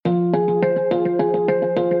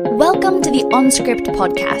Welcome to the OnScript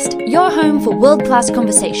podcast, your home for world-class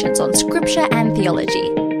conversations on scripture and theology,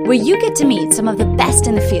 where you get to meet some of the best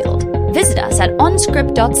in the field. Visit us at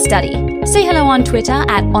onscript.study. Say hello on Twitter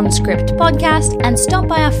at OnScriptPodcast and stop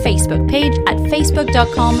by our Facebook page at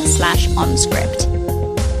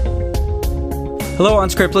facebook.com/OnScript. Hello,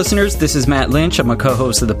 OnScript listeners. This is Matt Lynch. I'm a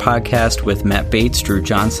co-host of the podcast with Matt Bates, Drew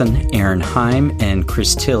Johnson, Aaron Heim, and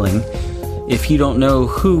Chris Tilling. If you don't know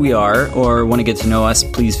who we are or want to get to know us,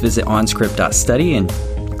 please visit onscript.study and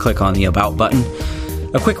click on the About button.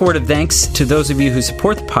 A quick word of thanks to those of you who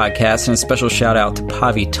support the podcast, and a special shout out to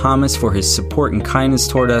Pavi Thomas for his support and kindness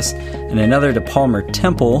toward us, and another to Palmer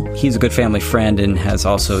Temple. He's a good family friend and has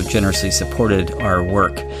also generously supported our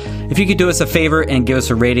work. If you could do us a favor and give us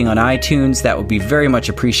a rating on iTunes, that would be very much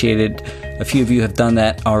appreciated. A few of you have done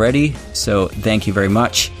that already, so thank you very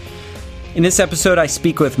much. In this episode, I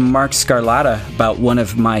speak with Mark Scarlatta about one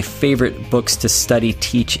of my favorite books to study,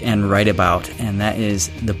 teach, and write about, and that is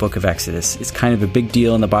the Book of Exodus. It's kind of a big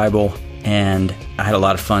deal in the Bible, and I had a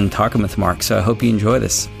lot of fun talking with Mark, so I hope you enjoy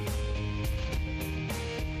this.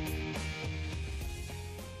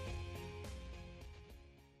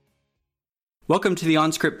 Welcome to the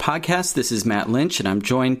OnScript podcast. This is Matt Lynch, and I'm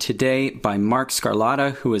joined today by Mark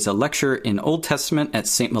Scarlatta, who is a lecturer in Old Testament at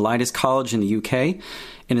St. Mellitus College in the UK,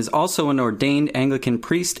 and is also an ordained Anglican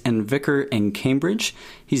priest and vicar in Cambridge.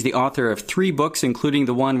 He's the author of 3 books, including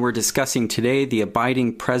the one we're discussing today, The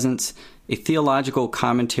Abiding Presence, a theological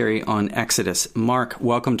commentary on Exodus. Mark,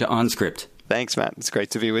 welcome to OnScript. Thanks, Matt. It's great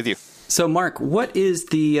to be with you. So, Mark, what is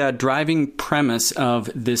the driving premise of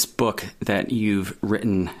this book that you've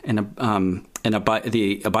written,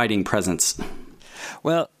 The Abiding Presence?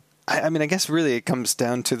 Well, I mean, I guess really it comes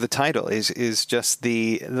down to the title is just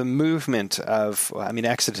the movement of,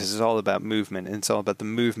 Exodus is all about movement, and it's all about the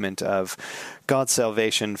movement of God's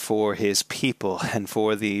salvation for his people and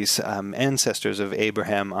for these ancestors of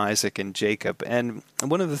Abraham, Isaac, and Jacob. And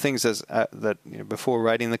one of the things before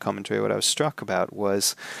writing the commentary, what I was struck about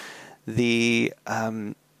was the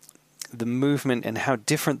movement and how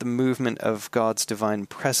different the movement of God's divine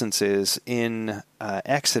presence is in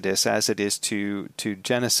Exodus as it is to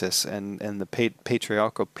Genesis and the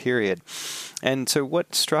patriarchal period. And so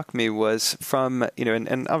what struck me was from,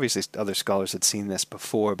 and obviously other scholars had seen this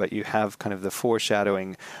before, but you have kind of the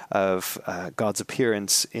foreshadowing of God's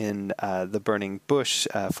appearance in the burning bush,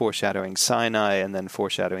 foreshadowing Sinai, and then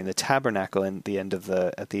foreshadowing the tabernacle at the end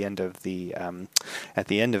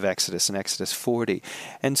of Exodus, in Exodus 40.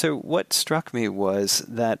 And so what struck me was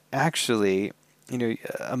that actually,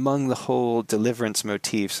 among the whole deliverance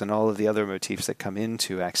motifs and all of the other motifs that come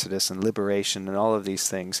into Exodus and liberation and all of these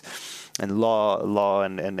things, and law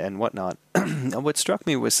and whatnot, what struck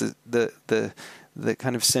me was the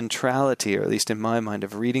kind of centrality, or at least in my mind,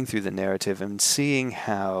 of reading through the narrative and seeing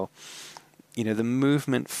how, the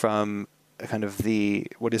movement from kind of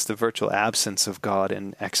what is the virtual absence of God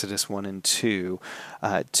in Exodus 1 and 2,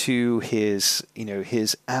 to his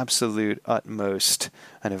absolute utmost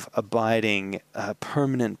kind of abiding,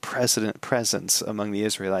 permanent presence among the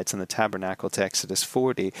Israelites in the tabernacle to Exodus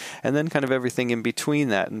 40, and then kind of everything in between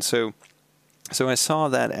that. And so I saw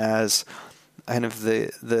that as kind of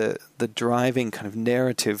the driving kind of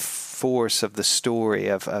narrative force of the story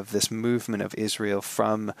of this movement of Israel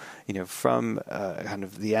from kind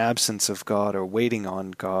of the absence of God or waiting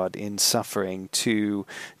on God in suffering to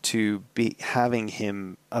be having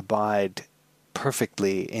him abide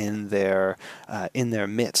perfectly in their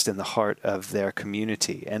midst, in the heart of their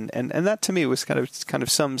community, and that to me was kind of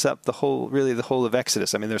sums up the whole of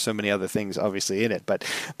Exodus. I mean, there's so many other things obviously in it, but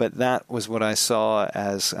that was what I saw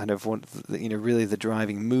as kind of really the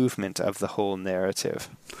driving movement of the whole narrative.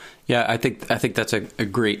 Yeah, I think that's a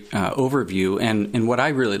great overview, and what I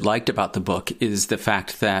really liked about the book is the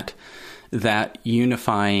fact that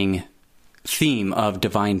unifying theme of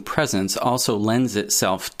divine presence also lends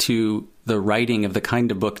itself to the writing of the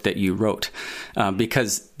kind of book that you wrote,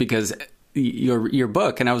 because your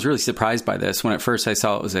book, and I was really surprised by this when at first I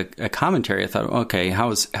saw it was a commentary. I thought, okay,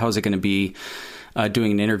 how is it going to be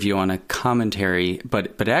doing an interview on a commentary?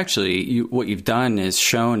 But actually, what you've done is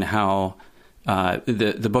shown how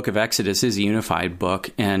the Book of Exodus is a unified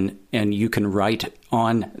book, and you can write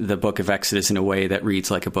on the Book of Exodus in a way that reads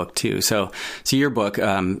like a book too. So your book,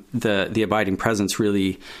 the Abiding Presence,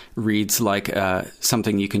 really reads like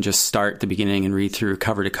something you can just start at the beginning and read through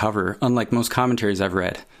cover to cover, unlike most commentaries I've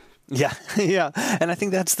read. Yeah, and I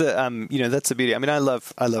think that's that's the beauty. I mean, I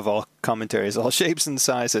love all commentaries, all shapes and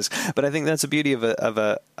sizes, but I think that's the beauty of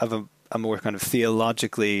a a more kind of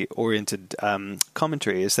theologically oriented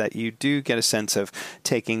commentary, is that you do get a sense of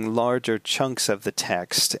taking larger chunks of the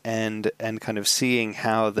text and kind of seeing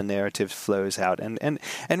how the narrative flows out, and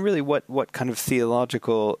really what kind of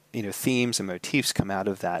theological themes and motifs come out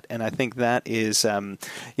of that. And I think that is I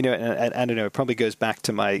don't know, it probably goes back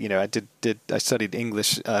to my I studied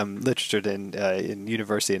English literature in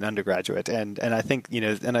university and undergraduate, and I think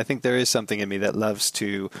there is something in me that loves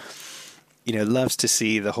to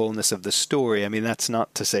see the wholeness of the story. I mean, that's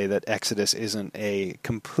not to say that Exodus isn't a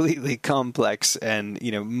completely complex and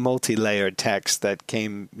multi-layered text that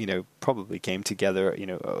probably came together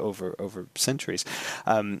over centuries,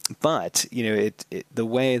 but the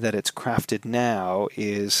way that it's crafted now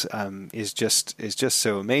is just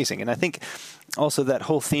so amazing. And I think also that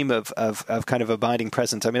whole theme of kind of abiding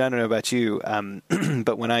presence. I mean, I don't know about you,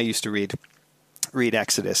 but when I used to read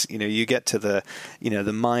Exodus, you get to the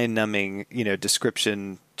mind-numbing,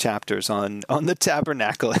 description chapters on the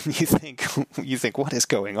tabernacle, and you think, what is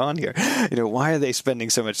going on here? Why are they spending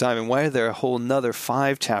so much time, and why are there a whole nother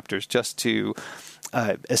 5 chapters just to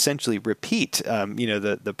essentially repeat,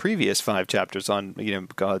 the previous 5 chapters on,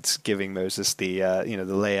 God's giving Moses the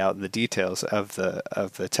layout and the details of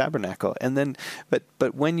the tabernacle, and then,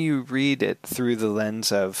 but when you read it through the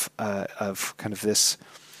lens of kind of this.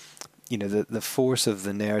 The force of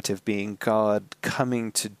the narrative being God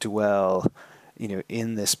coming to dwell,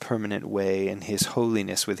 in this permanent way in His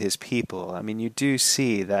holiness with His people. I mean, you do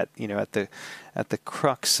see that, at the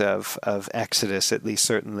crux of Exodus, at least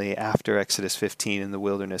certainly after Exodus 15 in the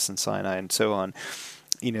wilderness and Sinai and so on,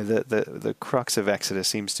 the crux of Exodus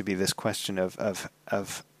seems to be this question of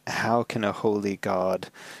how can a holy God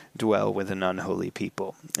dwell with an unholy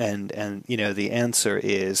people? And the answer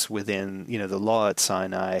is within the law at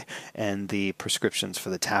Sinai and the prescriptions for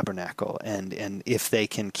the tabernacle. And if they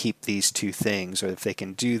can keep these 2 things, or if they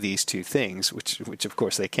can do these 2 things, which of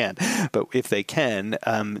course they can, but if they can,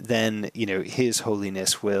 then His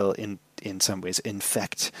holiness will in some ways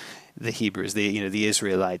infect the Hebrews, the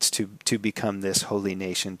Israelites, to become this holy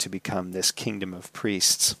nation, to become this kingdom of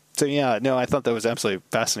priests. So I thought that was absolutely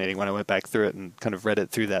fascinating when I went back through it and kind of read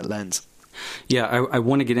it through that lens. Yeah, I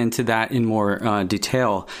want to get into that in more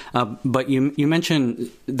detail. But you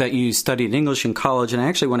mentioned that you studied English in college, and I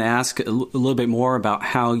actually want to ask a little bit more about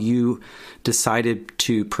how you decided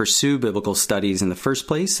to pursue biblical studies in the first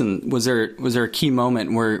place. And was there a key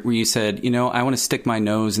moment where you said, I want to stick my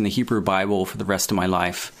nose in the Hebrew Bible for the rest of my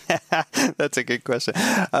life? That's a good question.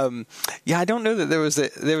 I don't know that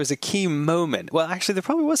there was a key moment. Well, actually, there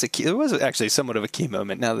probably was there was actually somewhat of a key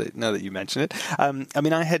moment now that you mention it. I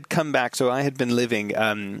mean, I had come back, so I had been living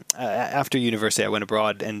after university. I went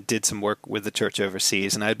abroad and did some work with the church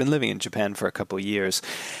overseas, and I had been living in Japan for a couple of years,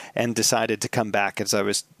 and decided to come back as I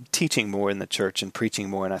was teaching more in the church and preaching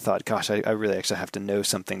more. And I thought, gosh, I really actually have to know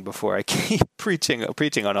something before I keep preaching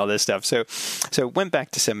on all this stuff. So went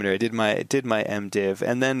back to seminary, did my MDiv,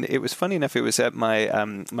 and then it was funny enough. It was at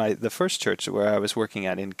the first church where I was working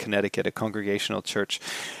at in Connecticut, a congregational church,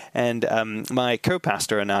 and my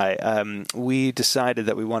co-pastor and I we decided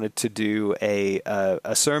that we wanted to do a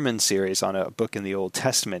sermon series on a book in the Old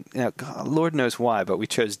Testament. God, Lord knows why, but we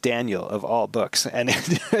chose Daniel of all books, and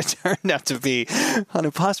it turned out to be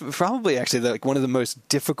probably actually like one of the most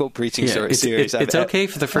difficult preaching series. It's okay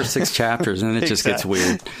for the first 6 chapters, and then it just gets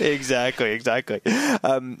weird. Exactly.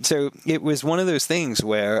 So it was one of those things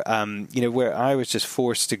where where I was just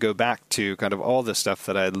forced to go back to kind of all the stuff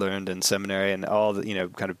that I had learned in seminary, and all the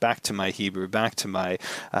kind of back to my Hebrew, back to my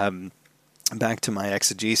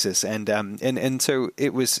exegesis, and so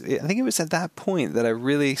it was. I think it was at that point that I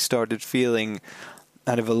really started feeling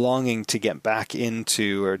out of a longing to get back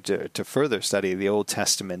into or to further study the Old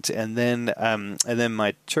Testament, and then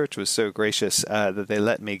my church was so gracious that they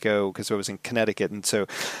let me go because I was in Connecticut, and so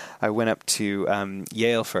I went up to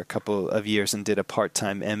Yale for a couple of years and did a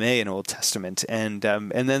part-time MA in Old Testament, and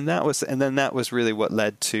then that was really what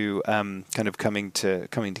led to kind of coming to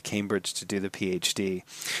Cambridge to do the PhD.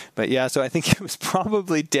 But yeah, so I think it was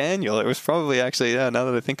probably Daniel. It was probably actually now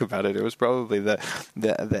that I think about it, it was probably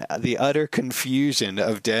the utter confusion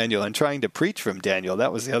of Daniel and trying to preach from Daniel.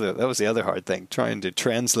 That was the other hard thing, trying to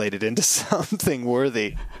translate it into something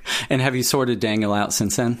worthy. And have you sorted Daniel out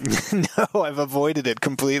since then? No, I've avoided it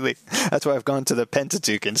completely. That's why I've gone to the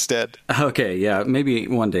Pentateuch instead. Okay, yeah, maybe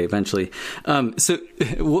one day eventually. So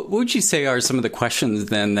what would you say are some of the questions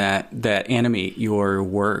then that animate your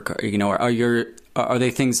work? Are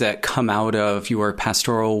they things that come out of your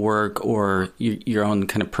pastoral work or your own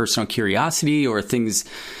kind of personal curiosity, or things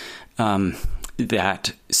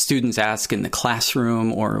that students ask in the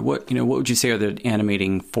classroom, or what would you say are the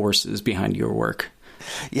animating forces behind your work?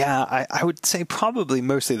 Yeah, I would say probably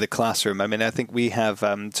mostly the classroom. I mean, I think we have,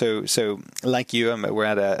 so like you, we're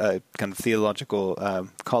at a kind of theological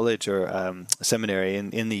college or seminary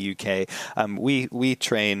in the UK. We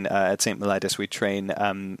train at St. Mellitus, we train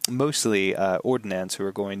mostly ordinands who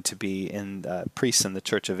are going to be in priests in the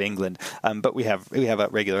Church of England, but we have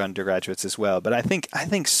regular undergraduates as well. But I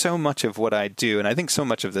think so much of what I do, and I think so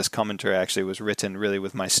much of this commentary actually was written really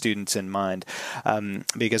with my students in mind,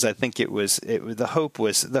 because I think the hope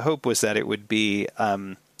was that it would be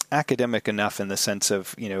academic enough in the sense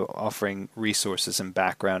of, offering resources and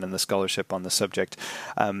background and the scholarship on the subject,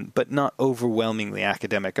 but not overwhelmingly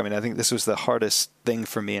academic. I mean, I think this was the hardest thing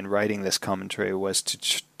for me in writing this commentary, was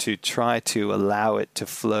to try to allow it to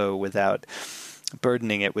flow without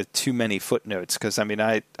burdening it with too many footnotes, because I mean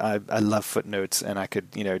I love footnotes, and I could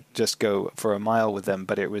just go for a mile with them,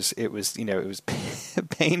 but it was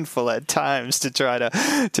painful at times to try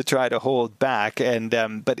to hold back,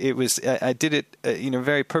 and but it was I did it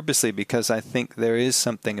very purposely, because I think there is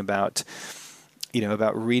something about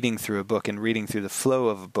reading through a book and reading through the flow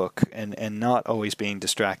of a book, and not always being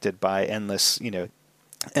distracted by endless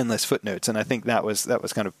footnotes. And I think that was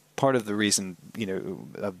kind of part of the reason,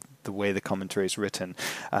 of the way the commentary is written,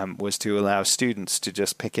 was to allow students to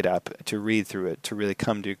just pick it up, to read through it, to really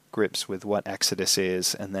come to grips with what Exodus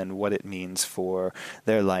is, and then what it means for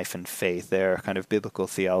their life and faith, their kind of biblical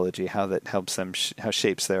theology, how that helps them, how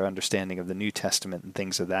shapes their understanding of the New Testament and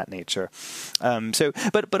things of that nature.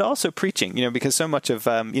 But also preaching, because so much of,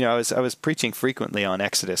 I was preaching frequently on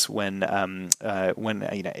Exodus when I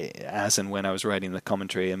was writing the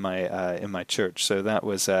commentary in my church. So that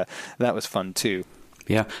was fun too.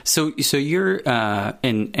 Yeah. So you're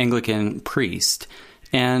an Anglican priest,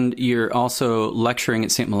 and you're also lecturing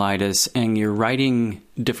at St. Mellitus, and you're writing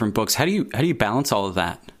different books. How do you balance all of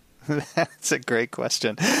that? That's a great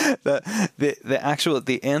question.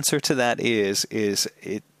 The answer to that is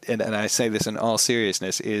and I say this in all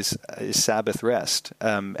seriousness, is Sabbath rest.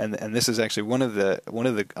 And this is actually one of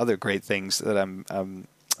the other great things that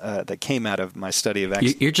that came out of my study of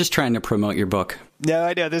Exodus. You're just trying to promote your book. No,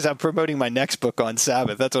 I know this. I'm promoting my next book on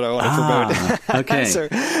Sabbath. That's what I want to promote. Okay. so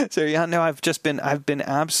yeah, no, I've been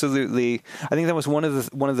absolutely. I think that was one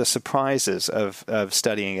of the surprises of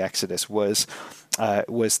studying Exodus was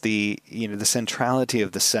the the centrality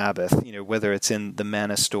of the Sabbath. Whether it's in the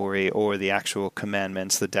manna story or the actual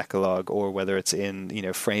commandments, the Decalogue, or whether it's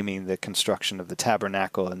in framing the construction of the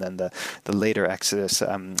tabernacle, and then the later Exodus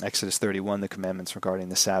 31, the commandments regarding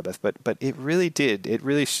the Sabbath. But it really did. It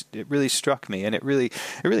really struck me, and it really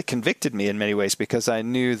convicted me in many ways, because I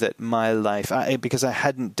knew that my life, because I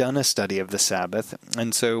hadn't done a study of the Sabbath,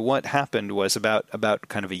 and so what happened was about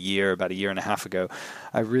kind of a year and a half ago,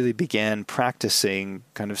 I really began practicing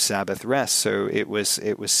kind of Sabbath rest. So it was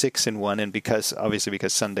 6 in 1, and because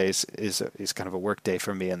Sundays is kind of a work day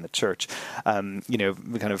for me in the church, kind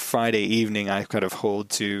of Friday evening I kind of hold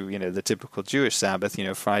to the typical Jewish Sabbath.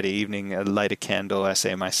 Friday evening I light a candle, I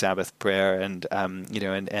say my Sabbath prayer, and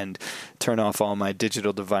and turn off all my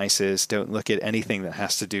digital devices. Don't look at anything that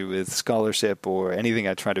has to do with scholarship or anything.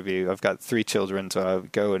 I try to be. I've got 3 children, so I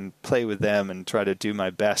go and play with them and try to do my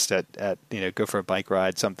best at go for a bike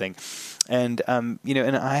ride, something. And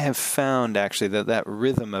and I have found actually that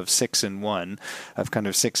rhythm of 6 in 1, of kind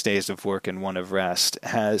of 6 days of work and 1 of rest,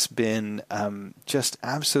 has been just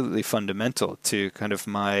absolutely fundamental to kind of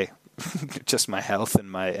my just my health and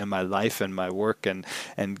my life and my work, and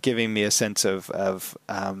giving me a sense of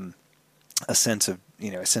a sense of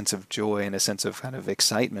joy and a sense of kind of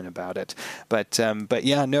excitement about it. But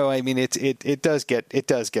yeah, no, I mean it does get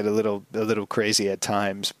a little crazy at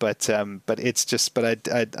times. But it's just,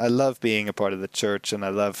 I love being a part of the church, and I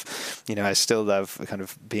love, I still love kind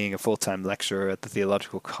of being a full-time lecturer at the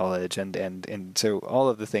theological college, and so all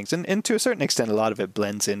of the things, and to a certain extent, a lot of it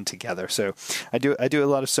blends in together. So I do a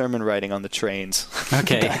lot of sermon writing on the trains,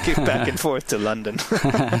 okay, back and forth to London,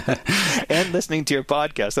 and listening to your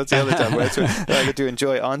podcast. That's the other time where I get to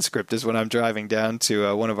enjoy OnScript, is when I'm driving down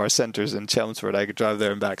to one of our centers in Chelmsford. I could drive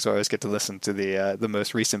there and back, so I always get to listen to the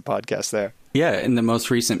most recent podcast there. Yeah, and the most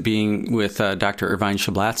recent being with Dr. Irvine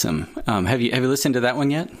Shablatzim. Have you listened to that one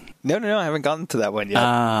yet? No, I haven't gotten to that one yet.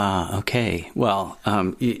 Okay. Well,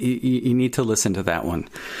 you need to listen to that one.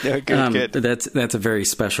 Yeah, good. That's a very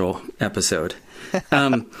special episode.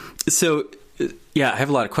 So, yeah, I have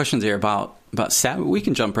a lot of questions here about Sabbath. We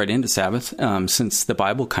can jump right into Sabbath, since the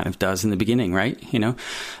Bible kind of does in the beginning, right?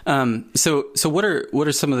 So what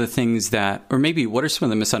are some of the things that, or maybe what are some of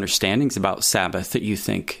the misunderstandings about Sabbath that you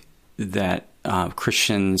think that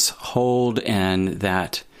Christians hold and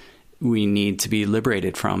that we need to be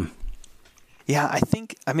liberated from? Yeah, I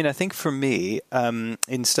think for me,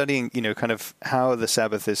 in studying, kind of how the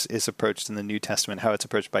Sabbath is approached in the New Testament, how it's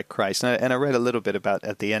approached by Christ, and I read a little bit about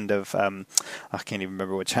at the end of, I can't even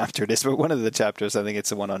remember what chapter it is, but one of the chapters, I think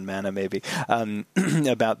it's the one on manna maybe,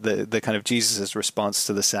 about the kind of Jesus' response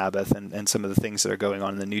to the Sabbath and some of the things that are going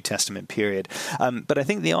on in the New Testament period. But I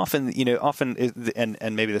think often,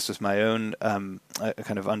 and maybe this was my own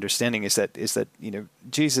kind of understanding, is that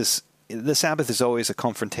Jesus, the Sabbath is always a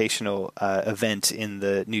confrontational event in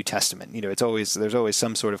the New Testament. There's always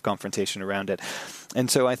some sort of confrontation around it.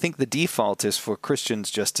 And so I think the default is for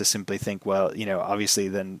Christians just to simply think, well, obviously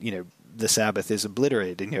then, the Sabbath is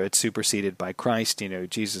obliterated. It's superseded by Christ.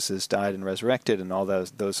 Jesus has died and resurrected, and all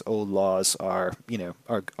those old laws are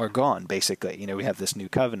gone, basically. We have this new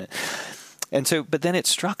covenant. And so, but then it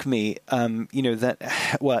struck me,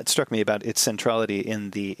 it struck me about its centrality in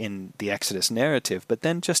the Exodus narrative, but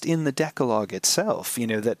then just in the Decalogue itself,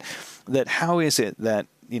 that how is it that,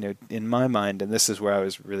 in my mind, and this is where I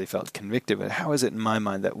really felt convicted, but how is it in my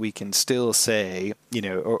mind that we can still say,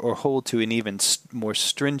 or hold to an even more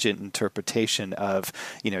stringent interpretation of,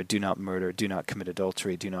 do not murder, do not commit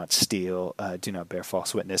adultery, do not steal, do not bear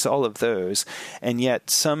false witness, all of those, and yet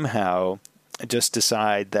somehow just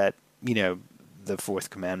decide that, the fourth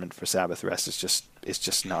commandment for Sabbath rest is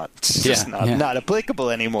just not applicable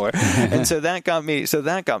anymore. And so that got me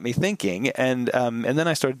thinking. And then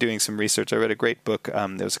I started doing some research. I read a great book.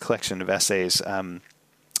 There was a collection of essays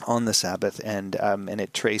on the Sabbath, and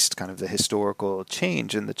it traced kind of the historical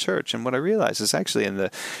change in the church. And what I realized is actually in the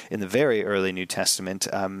very early New Testament,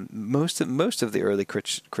 most of the early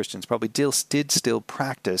Christians probably did still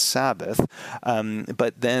practice Sabbath,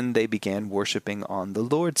 but then they began worshiping on the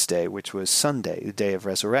Lord's Day, which was Sunday, the day of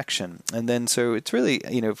resurrection. And then so it's really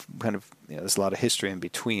there's a lot of history in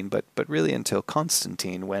between, but really until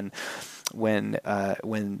Constantine, when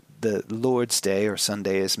the Lord's Day or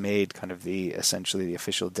Sunday is made kind of essentially the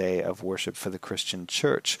official day of worship for the Christian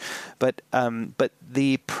church. But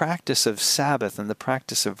the practice of Sabbath and the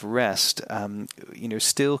practice of rest,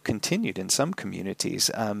 still continued in some communities.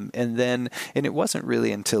 And it wasn't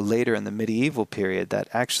really until later in the medieval period that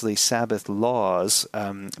actually Sabbath laws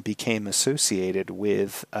became associated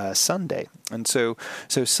with Sunday. And so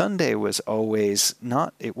Sunday was always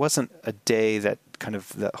it wasn't a day that kind of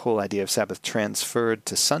the whole idea of Sabbath transferred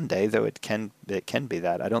to Sunday, though it can be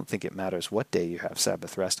that. I don't think it matters what day you have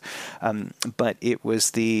Sabbath rest, but it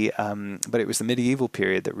was the medieval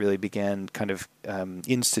period that really began kind of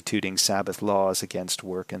instituting Sabbath laws against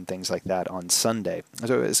work and things like that on Sunday.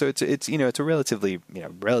 So it's a relatively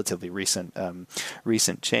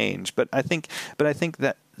recent change, but I think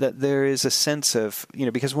that there is a sense of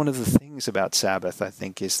because one of the things about Sabbath, I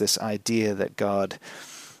think, is this idea that God.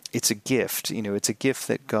 It's a gift, it's a gift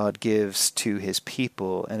that God gives to his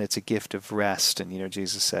people, and it's a gift of rest. And,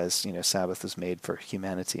 Jesus says, Sabbath was made for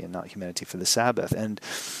humanity and not humanity for the Sabbath. And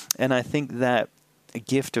I think that a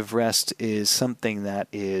gift of rest is something that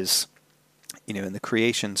is, in the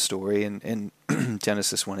creation story in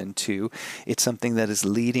Genesis 1 and 2, it's something that is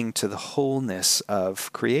leading to the wholeness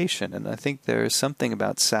of creation. And I think there is something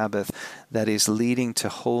about Sabbath that is leading to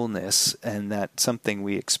wholeness, and that's something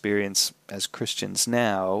we experience as Christians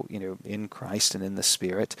now, in Christ and in the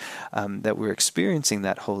Spirit, that we're experiencing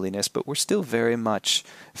that holiness, but we're still very much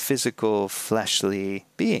physical, fleshly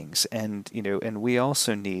beings. And, and we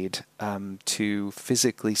also need to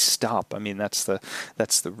physically stop. I mean, that's the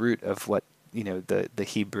root of what the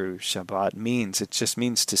Hebrew Shabbat means. It just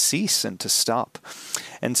means to cease and to stop.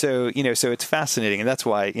 And so, so it's fascinating. And that's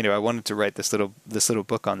why, I wanted to write this little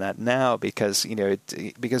book on that now, because,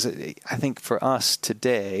 I think for us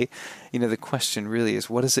today, the question really is,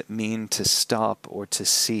 what does it mean to stop or to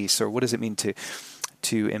cease? Or what does it mean to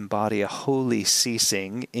embody a holy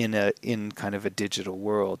ceasing in kind of a digital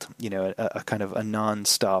world, a kind of a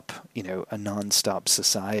nonstop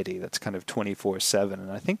society that's kind of 24/7.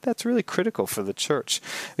 And I think that's really critical for the church,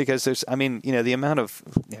 because the amount of,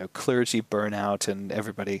 clergy burnout and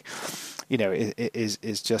everybody,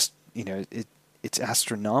 is just, it's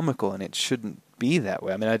astronomical, and it shouldn't be that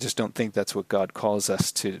way. I mean, I just don't think that's what God calls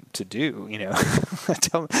us to do.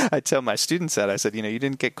 I tell my students that. I said, you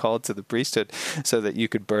didn't get called to the priesthood so that you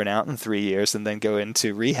could burn out in 3 years and then go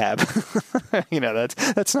into rehab.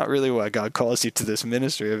 That's not really why God calls you to this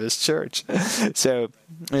ministry of his church. So,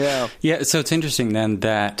 yeah. Yeah, so it's interesting then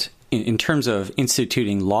that in terms of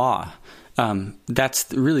instituting law,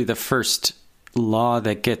 that's really the first law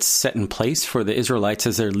that gets set in place for the Israelites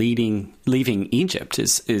as they're leaving Egypt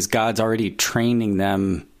is God's already training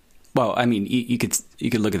them. Well, I mean, you could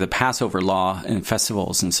look at the Passover law and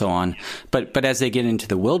festivals and so on, but as they get into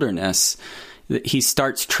the wilderness, he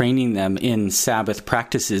starts training them in Sabbath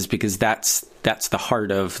practices, because that's the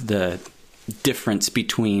heart of the difference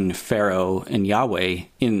between Pharaoh and Yahweh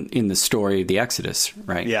in the story of the Exodus,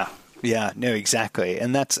 right? Yeah, no, exactly.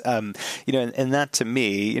 And that's, and that to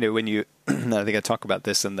me, when you, I think I talk about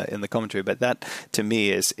this in the commentary, but that to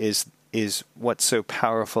me is what's so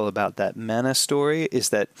powerful about that manna story is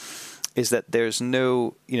that there's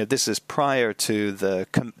no, this is prior to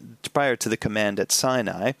the command at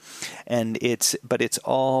Sinai, and it's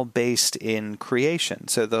all based in creation.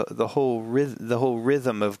 So the whole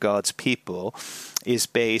rhythm of God's people is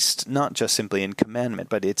based not just simply in commandment,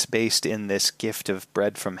 but it's based in this gift of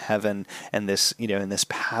bread from heaven and this, in this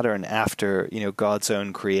pattern after, God's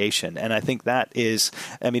own creation. And I think that is,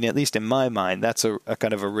 at least in my mind, that's a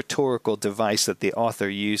kind of a rhetorical device that the author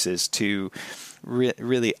uses to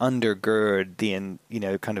really undergird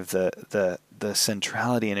the, kind of the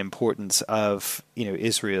centrality and importance of,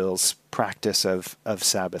 Israel's practice of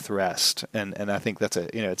Sabbath rest. And I think that's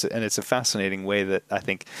it's a fascinating way that I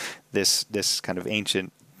think this kind of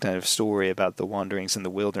ancient kind of story about the wanderings in the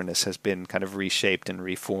wilderness has been kind of reshaped and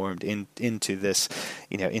reformed into this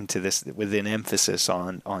with an emphasis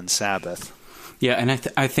on Sabbath. Yeah. And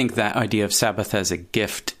I think that idea of Sabbath as a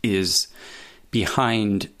gift is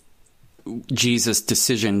behind Jesus'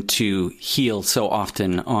 decision to heal so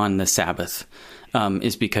often on the Sabbath,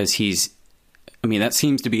 is because that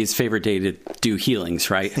seems to be his favorite day to do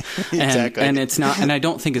healings, right? Exactly. And it's not, and I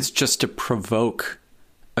don't think it's just to provoke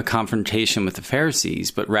a confrontation with the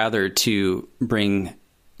Pharisees, but rather to bring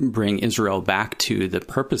Israel back to the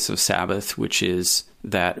purpose of Sabbath, which is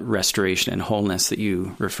that restoration and wholeness that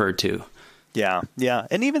you referred to. Yeah.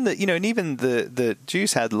 And even the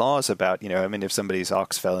Jews had laws about, if somebody's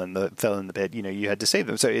ox fell in the pit, you had to save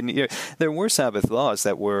them. So there were Sabbath laws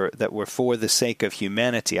that were for the sake of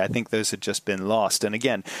humanity. I think those had just been lost. And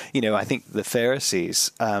again, I think the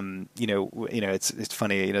Pharisees, it's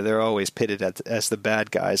funny, they're always pitted as the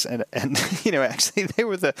bad guys, and actually they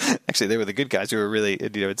were the good guys who were really,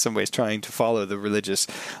 in some ways trying to follow the religious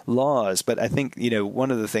laws. But I think,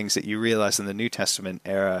 one of the things that you realize in the New Testament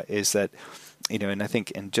era is that, and I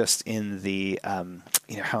think, and just in the,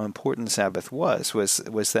 how important Sabbath was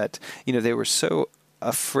that, they were so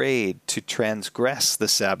afraid to transgress the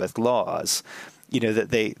Sabbath laws,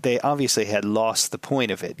 that they obviously had lost the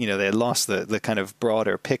point of it. They had lost the kind of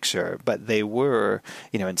broader picture, but they were,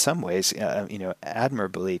 in some ways,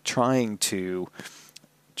 admirably trying to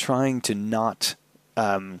not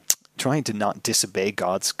disobey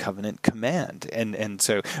God's covenant command. And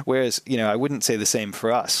so, whereas, I wouldn't say the same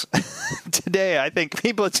for us. Today, I think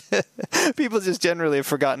people just generally have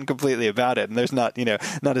forgotten completely about it. And there's not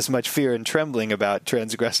as much fear and trembling about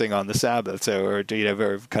transgressing on the Sabbath. So, or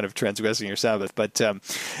kind of transgressing your Sabbath. But, so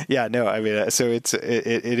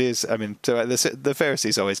it is, so the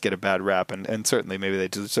Pharisees always get a bad rap, and certainly maybe they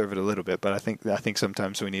deserve it a little bit. But I think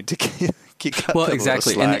sometimes we need to keep cutting well, them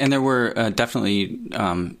exactly. a little slack. And there were definitely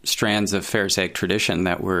strands of Pharisaic tradition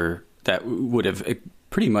that would have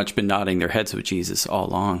pretty much been nodding their heads with Jesus all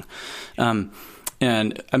along. And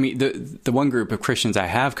the one group of Christians I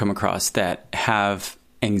have come across that have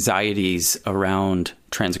anxieties around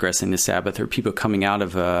transgressing the Sabbath are people coming out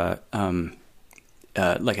of like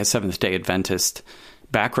a Seventh-day Adventist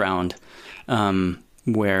background,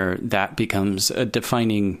 where that becomes a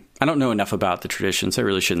defining. I don't know enough about the traditions. I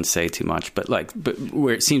really shouldn't say too much, but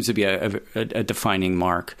where it seems to be a defining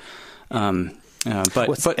mark. Sorry, go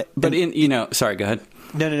ahead.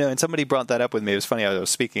 No. And somebody brought that up with me. It was funny. I was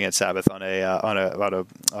speaking at Sabbath on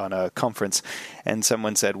a conference, and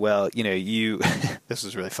someone said, "Well, this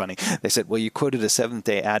was really funny." They said, "Well, you quoted a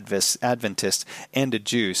Seventh-day Adventist and a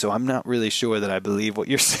Jew, so I'm not really sure that I believe what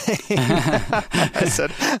you're saying."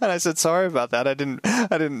 I said, "Sorry about that. I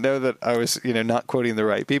didn't know that I was, not quoting the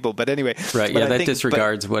right people." But anyway, right? Yeah, that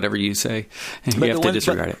disregards whatever you say. You have to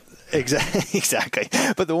disregard it. Exactly.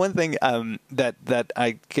 But the one thing that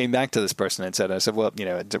I came back to this person and said, I said, well,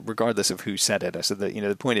 regardless of who said it, I said that,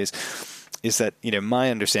 the point is that,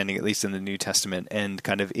 my understanding, at least in the New Testament and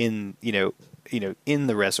kind of in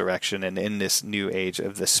the resurrection and in this new age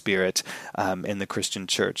of the Spirit in the Christian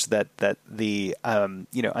church, that the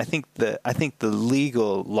I think the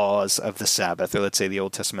legal laws of the Sabbath, or let's say the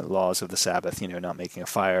Old Testament laws of the Sabbath, not making a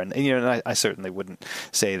fire, and I certainly wouldn't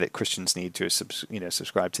say that Christians need to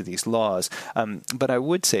subscribe to these laws, but I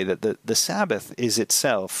would say that the Sabbath is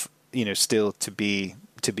itself still to be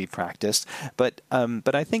to be practiced. But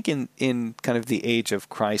I think in kind of the age of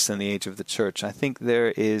Christ and the age of the church, I think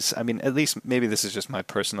there is, I mean, at least maybe this is just my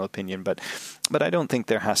personal opinion, but I don't think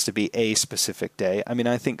there has to be a specific day. I mean,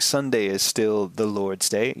 I think Sunday is still the Lord's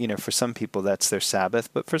Day. You know, for some people that's their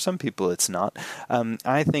Sabbath, but for some people it's not.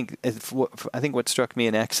 I think what struck me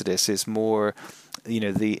in Exodus is more, you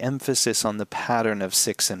know, the emphasis on the pattern of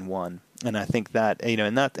 6 and 1. And I think that, you know,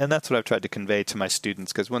 and that's what I've tried to convey to my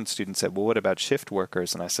students, because one student said, well, what about shift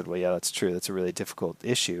workers? And I said, well, yeah, that's true. That's a really difficult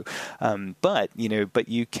issue. But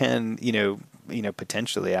you can,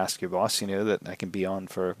 potentially ask your boss, that I can be on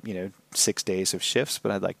for, 6 days of shifts,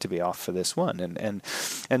 but I'd like to be off for this one.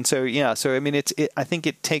 And so, yeah, so, I mean, I think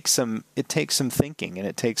it takes some thinking, and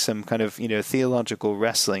it takes some kind of, theological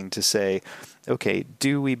wrestling to say, okay,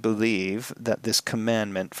 do we believe that this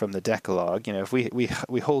commandment from the Decalogue, if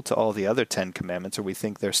we hold to all the other 10 commandments, or we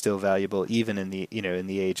think they're still valuable even in the, in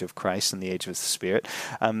the age of Christ and the age of the Spirit,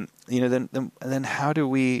 then how do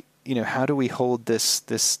we hold this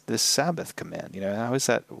Sabbath command?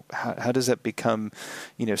 How does that become,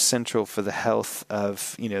 central for the health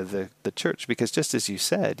of, the church? Because just as you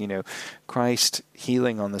said, Christ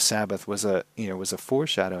healing on the Sabbath was a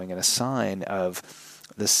foreshadowing and a sign of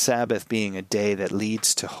the Sabbath being a day that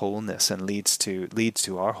leads to wholeness and leads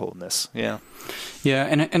to our wholeness. Yeah. Yeah.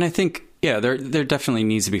 And I think, there definitely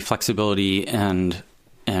needs to be flexibility and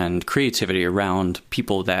creativity around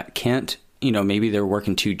people that can't, maybe they're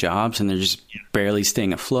working 2 jobs and they're just barely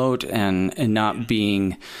staying afloat and not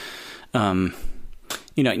being,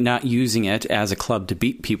 not using it as a club to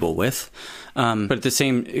beat people with,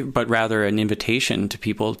 but rather an invitation to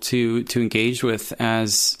people to engage with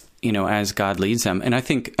as God leads them. And I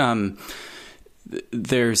think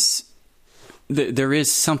there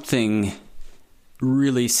is something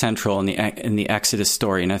really central in the Exodus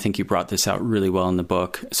story, and I think you brought this out really well in the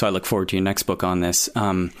book. So I look forward to your next book on this.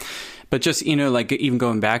 But just like even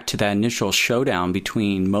going back to that initial showdown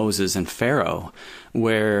between Moses and Pharaoh,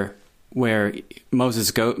 where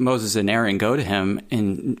Moses and Aaron go to him,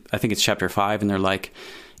 and I think it's chapter 5, and they're like,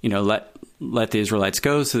 let the Israelites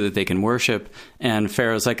go so that they can worship. And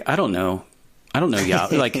Pharaoh's like, I don't know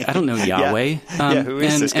Yahweh. I don't know Yahweh. Who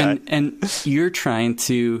is this guy? And you're trying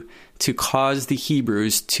to cause the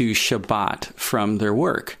Hebrews to Shabbat from their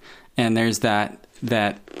work. And there's that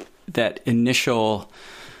initial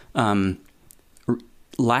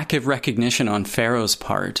lack of recognition on Pharaoh's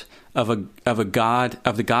part of the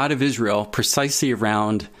God of Israel, precisely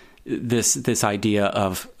around this idea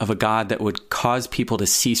of a God that would cause people to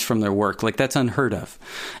cease from their work. Like, that's unheard of.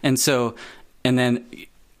 And then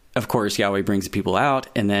of course Yahweh brings the people out,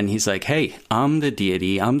 and then he's like, hey, I'm the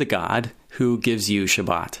deity, I'm the God who gives you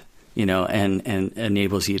Shabbat, and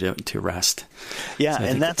enables you to rest. Yeah. So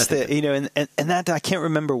and that's and that, I can't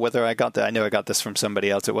remember whether I got that. I know I got this from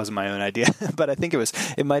somebody else. It wasn't my own idea, but I think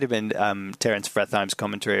it might've been Terence Fretheim's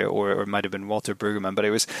commentary, or it might've been Walter Brueggemann, but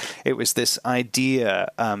it was this idea,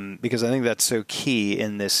 because I think that's so key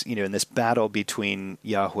in this, in this battle between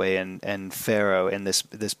Yahweh and Pharaoh, and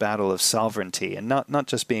this battle of sovereignty, and not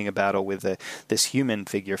just being a battle with this human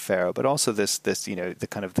figure Pharaoh, but also this, the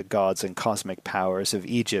kind of the gods and cosmic powers of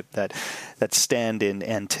Egypt that stand in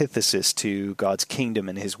antithesis to God's kingdom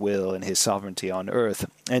and his will and his sovereignty on earth.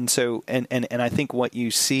 And so, and I think what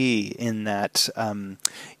you see in that,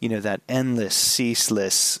 that endless,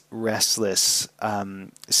 ceaseless, restless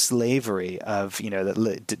slavery of,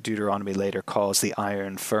 that Deuteronomy later calls the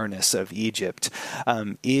iron furnace of Egypt,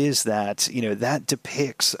 is that, that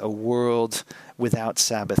depicts a world without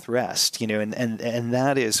Sabbath rest, and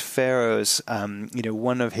that is Pharaoh's,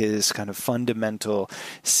 one of his kind of fundamental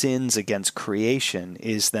sins against creation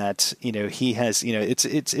is that, he has,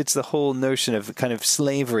 it's the whole notion of kind of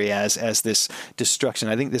slavery as this destruction.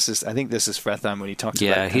 I think this is Fretheim when he talks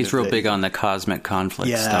about. Yeah, he's real big on the cosmic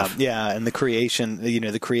conflict stuff. Yeah, and the creation,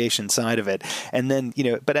 the creation side of it, and then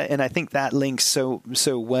and I think that links so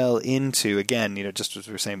well into, again, just as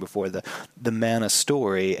we were saying before, the manna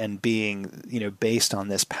story, and being, based on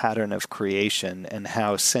this pattern of creation, and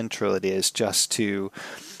how central it is just to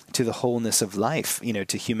the wholeness of life,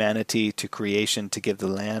 to humanity, to creation, to give the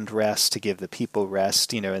land rest, to give the people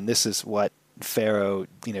rest, and this is what Pharaoh,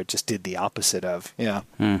 just did the opposite of. Yeah.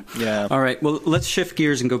 Yeah. All right. Well, let's shift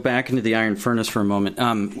gears and go back into the iron furnace for a moment.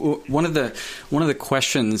 One of the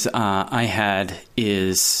questions I had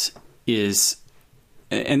is,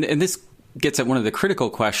 and this gets at one of the critical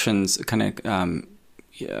questions, kind of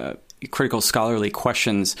critical scholarly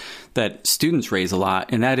questions that students raise a lot,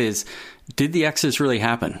 and that is, did the Exodus really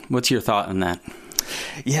happen? What's your thought on that?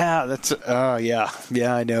 Yeah, that's yeah.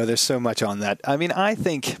 I know. There's so much on that. I mean, I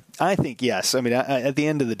think yes. I mean, at the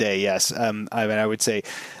end of the day, yes. I mean, I would say,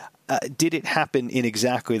 did it happen in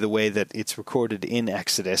exactly the way that it's recorded in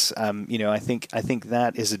Exodus? I think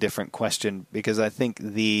that is a different question, because I think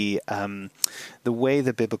the way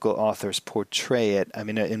the biblical authors portray it. I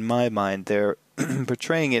mean, in my mind, they're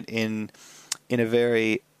portraying it in a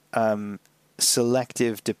very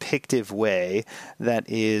selective, depictive way that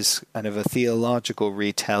is kind of a theological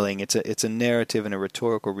retelling. It's a narrative and a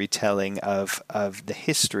rhetorical retelling of the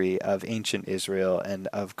history of ancient Israel and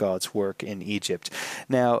of God's work in Egypt.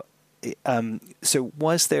 Now, so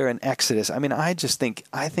was there an Exodus? I mean, I think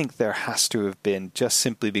there has to have been, just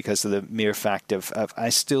simply because of the mere fact of I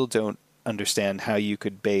still don't understand how you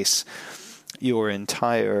could base your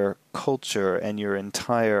entire culture and your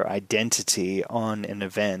entire identity on an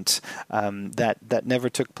event that never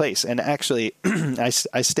took place. And actually, I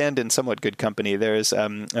stand in somewhat good company. There's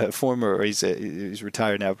a former, he's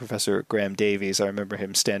retired now, Professor Graham Davies. I remember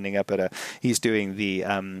him standing up he's doing the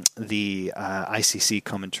ICC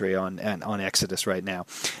commentary on Exodus right now,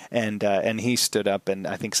 and he stood up, and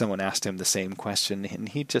I think someone asked him the same question, and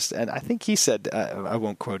I think he said, I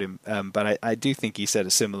won't quote him, but I do think he said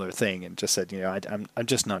a similar thing, and just said, I'm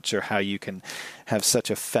just not sure how you can have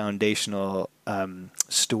such a foundational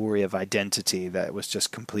story of identity that was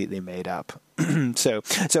just completely made up. So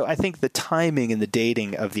I think the timing and the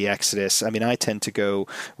dating of the Exodus, I mean, I tend to go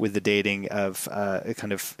with the dating of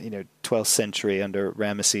kind of 12th century under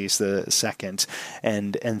Ramesses II,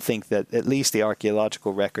 and think that at least the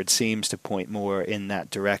archaeological record seems to point more in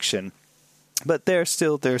that direction. But there's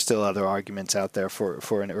still other arguments out there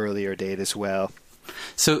for an earlier date as well.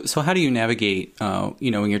 So how do you navigate, when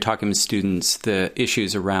you're talking to students, the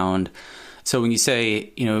issues around, so when you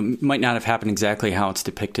say, it might not have happened exactly how it's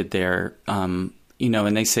depicted there, and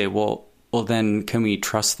they say, well, then can we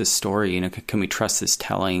trust this story? Can we trust this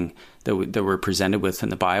telling that we're presented with in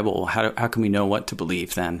the Bible? How can we know what to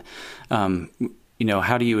believe then? How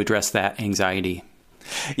do you address that anxiety?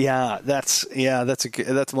 Yeah, that's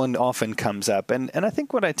one often comes up, and I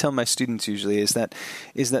think what I tell my students usually is that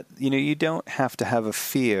you don't have to have a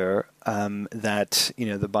fear that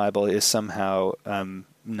the Bible is somehow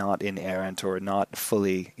not inerrant or not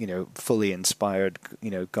fully inspired,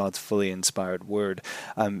 God's fully inspired word,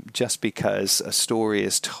 just because a story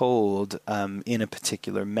is told in a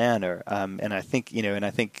particular manner. And I think,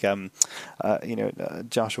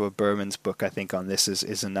 Joshua Berman's book, I think, on this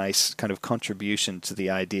is a nice kind of contribution to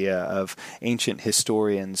the idea of ancient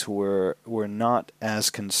historians who were not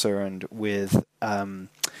as concerned with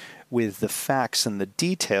the facts and the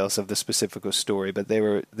details of the specific story, but they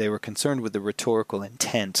were concerned with the rhetorical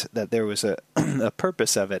intent, that there was a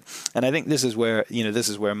purpose of it. And I think this is where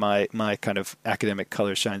my kind of academic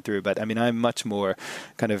colors shine through. But I mean, I'm much more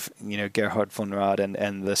kind of Gerhard von Rad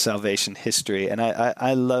and the salvation history, and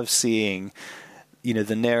I love seeing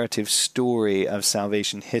the narrative story of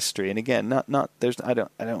salvation history. And again,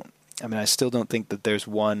 I still don't think that there's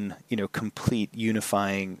one, complete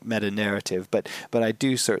unifying meta-narrative, but I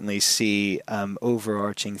do certainly see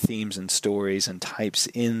overarching themes and stories and types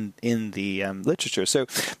in the literature. So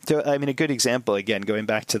I mean, a good example, again, going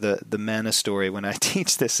back to the manna story, when I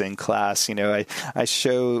teach this in class, I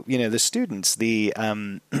show the students the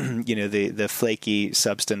the flaky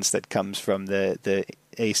substance that comes from the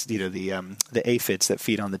aphids that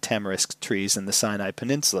feed on the tamarisk trees in the Sinai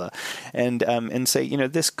Peninsula, and say,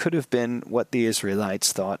 this could have been what the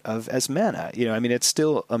Israelites thought of as manna. I mean, it's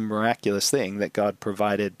still a miraculous thing that God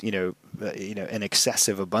provided, an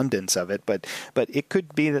excessive abundance of it, but it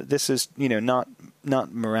could be that this is,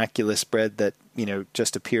 not miraculous bread that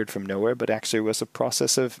just appeared from nowhere, but actually was a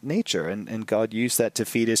process of nature, and God used that to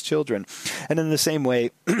feed his children. And in the same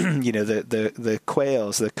way, the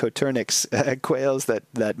quails, the Coturnix quails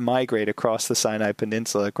that migrate across the Sinai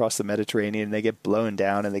Peninsula, across the Mediterranean, they get blown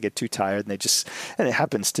down and they get too tired, and and it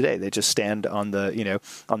happens today, they just stand on the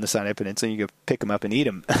Sinai Peninsula, and you go pick them up and eat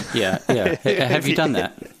them. Yeah. Have you done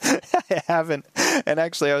that? I haven't. And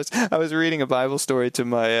actually, I was reading a Bible story to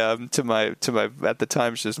my at the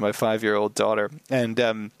time she was my 5-year-old daughter, and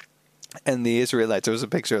the Israelites, there was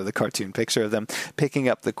a cartoon picture of them picking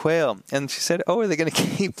up the quail, and she said, "Oh, are they going to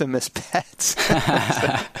keep them as pets?"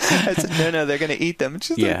 I said, "No, they're going to eat them." And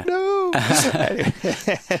she's like, "No."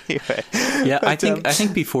 Anyway. Yeah, I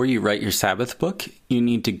think before you write your Sabbath book, you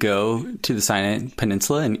need to go to the Sinai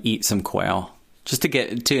Peninsula and eat some quail, just to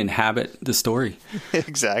get to inhabit the story.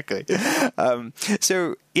 Exactly.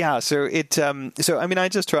 So I mean, I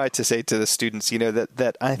just try to say to the students,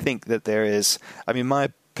 that I think that there is, I mean, my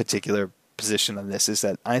particular position on this is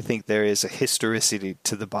that I think there is a historicity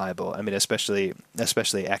to the Bible. I mean, especially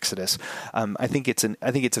Exodus. I think it's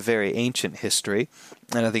a very ancient history,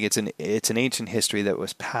 and I think it's an ancient history that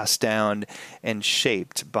was passed down and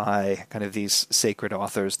shaped by kind of these sacred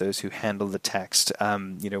authors, those who handle the text.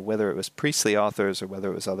 Whether it was priestly authors or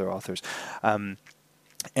whether it was other authors.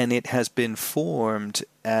 And it has been formed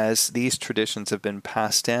as these traditions have been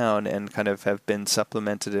passed down and kind of have been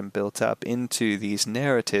supplemented and built up into these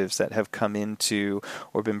narratives that have come into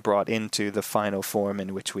or been brought into the final form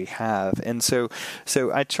in which we have. And so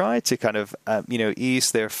I try to kind of,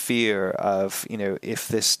 ease their fear of, if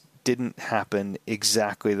this didn't happen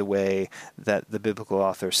exactly the way that the biblical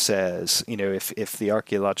author says, if the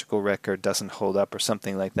archaeological record doesn't hold up or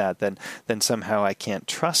something like that, then somehow I can't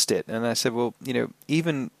trust it. And I said, well,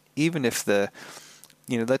 even if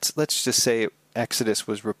let's just say Exodus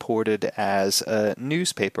was reported as a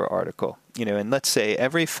newspaper article, and let's say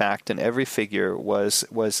every fact and every figure was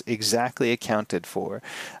exactly accounted for.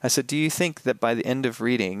 I said, do you think that by the end of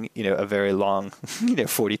reading, a very long,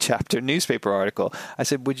 40-chapter newspaper article, I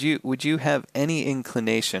said, would you have any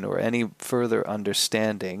inclination or any further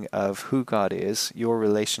understanding of who God is, your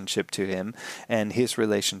relationship to Him, and His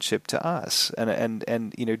relationship to us,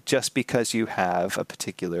 and just because you have a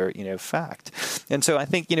particular fact? And so I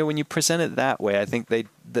think when you present it that way, I think a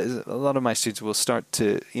lot of my students will start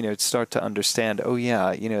to understand,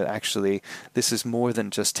 actually this is more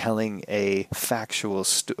than just telling a factual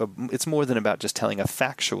it's more than about just telling a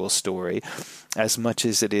factual story as much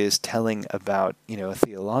as it is telling about a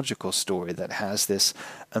theological story that has this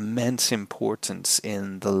immense importance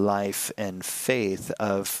in the life and faith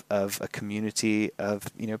of a community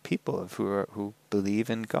of people who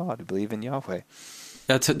believe in God, who believe in Yahweh.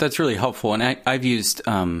 That's really helpful, and I've used,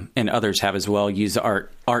 and others have as well, used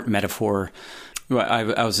art metaphor.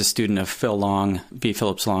 I was a student of V.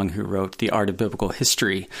 Phillips Long, who wrote The Art of Biblical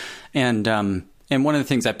History, and one of the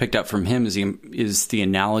things I picked up from him is the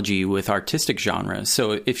analogy with artistic genres.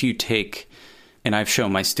 So if you take, and I've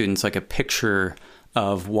shown my students like a picture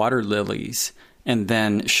of water lilies, and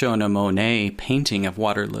then shown a Monet painting of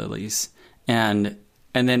water lilies, and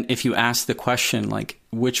then if you ask the question like,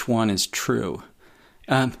 which one is true?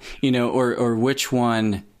 Or which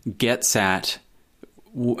one gets at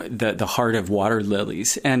the heart of water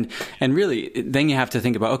lilies, and really, then you have to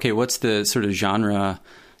think about, okay, what's the sort of genre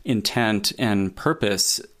intent and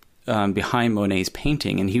purpose behind Monet's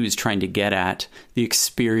painting? And he was trying to get at the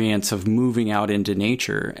experience of moving out into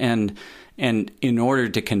nature, and in order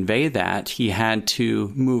to convey that, he had to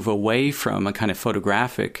move away from a kind of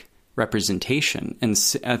photographic representation. And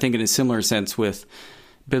I think in a similar sense with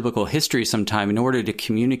biblical history, sometime in order to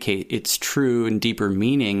communicate its true and deeper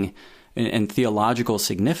meaning and theological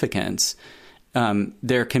significance,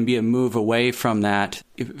 there can be a move away from that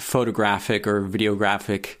photographic or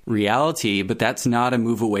videographic reality, but that's not a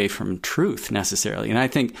move away from truth necessarily. And I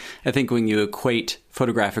think when you equate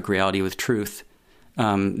photographic reality with truth,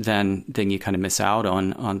 then you kind of miss out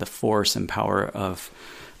on the force and power of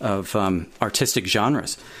artistic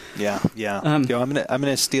genres. Yeah. I'm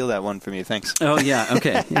gonna steal that one from you. Thanks. Oh yeah,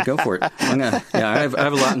 okay, yeah, go for it. I have a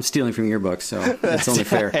lot in stealing from your book, so it's only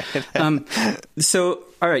fair. So,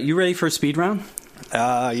 all right, you ready for a speed round?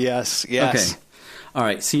 Yes. Okay. All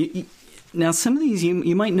right. So now some of these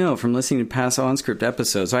you might know from listening to past OnScript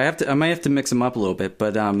episodes. So I might have to mix them up a little bit,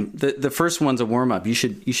 but the first one's a warm up. You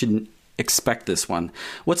should expect this one.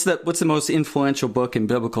 What's the most influential book in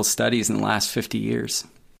biblical studies in the last 50 years?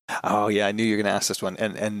 Oh yeah, I knew you were going to ask this one,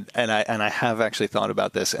 and I have actually thought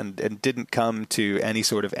about this and didn't come to any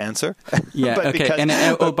sort of answer. Yeah, okay.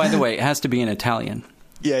 By the way, it has to be in Italian.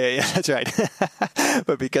 Yeah, that's right.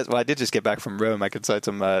 But because I did just get back from Rome, I could cite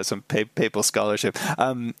some papal scholarship.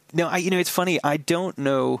 It's funny. I don't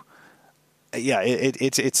know. Yeah,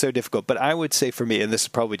 it's so difficult. But I would say for me, and this is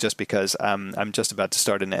probably just because I'm just about to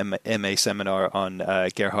start an MA seminar on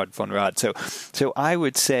Gerhard von Rad. So I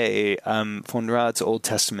would say von Rad's Old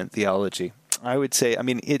Testament theology. I would say,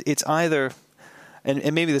 it's either,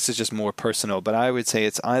 and maybe this is just more personal, but I would say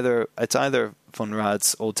it's either von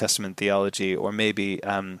Rad's Old Testament theology or maybe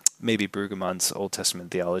Brueggemann's Old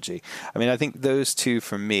Testament theology. I think those two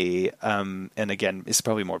for me, and again, it's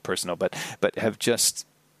probably more personal, but have just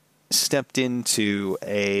stepped into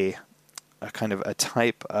a kind of a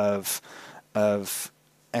type of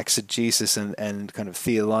exegesis and kind of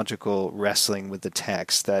theological wrestling with the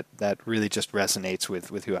text that really just resonates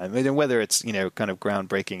with who I am. And whether it's kind of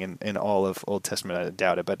groundbreaking in all of Old Testament, I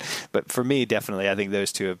doubt it. But for me, definitely, I think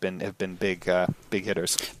those two have been big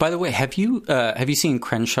hitters. By the way, have you seen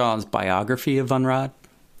Crenshaw's biography of von Rad?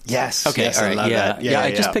 Yes. Okay. Yes, all I right. love Yeah. that. Yeah.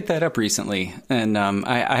 I just picked that up recently, and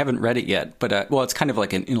I haven't read it yet. But well, it's kind of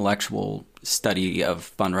like an intellectual study of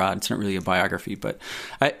Von Rad. It's not really a biography, but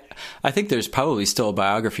I think there's probably still a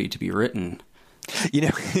biography to be written. You know,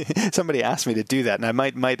 somebody asked me to do that, and I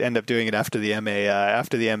might end up doing it after the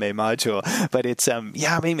MA module. But it's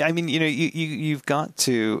yeah. I mean, you know, you've got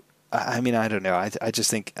to. I mean, I don't know. I just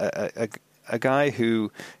think a guy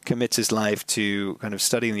who commits his life to kind of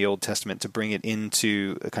studying the Old Testament to bring it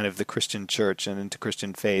into kind of the Christian church and into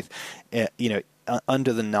Christian faith, you know,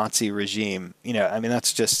 under the Nazi regime, you know, I mean,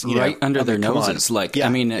 that's just right under their noses. Like, yeah, I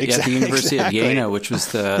mean, at the University of Jena, which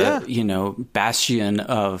was the you know, bastion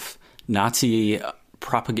of Nazi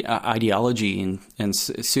ideology and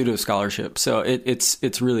pseudo scholarship. So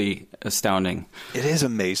it's really astounding. It is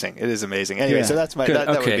amazing. It is amazing. Anyway, so that's my that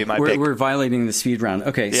would be my pick. We're violating the speed round.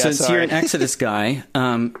 Okay, yeah, since you're an Exodus guy,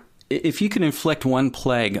 if you could inflict one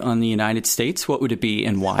plague on the United States, what would it be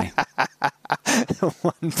and why?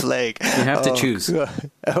 One plague. You have to choose.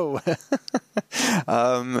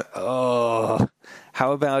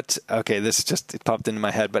 How about, okay, this just it popped into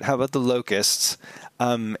my head, but how about the locusts?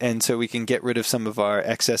 And so we can get rid of some of our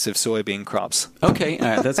excessive soybean crops. Okay, all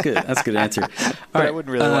right, that's good. That's a good answer. But I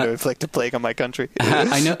wouldn't really want to inflict a plague on my country.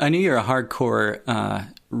 I know you're a hardcore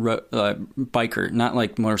biker, not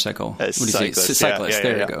like motorcycle. What do you say? Cyclist.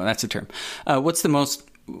 There you go. That's the term. What's the most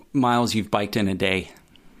miles you've biked in a day?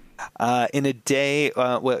 In a day,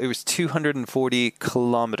 well, it was 240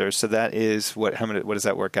 kilometers. So that is what does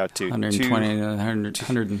that work out to? 120,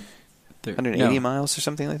 180 miles or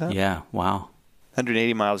something like that? Yeah. Wow.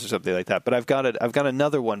 180 miles or something like that. But I've got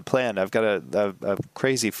another one planned. I've got a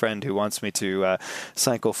crazy friend who wants me to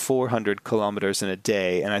cycle 400 kilometers in a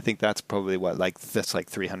day, and I think that's probably that's like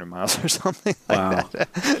 300 miles or something like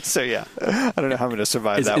that. So yeah, I don't know how I'm going to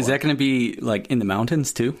survive that. Is that going to be like in the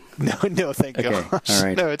mountains too? No, thank gosh. All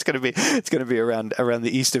right. No, it's going to be around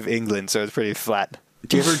the east of England, so it's pretty flat.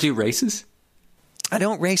 Do you ever do races? I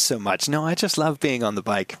don't race so much. No, I just love being on the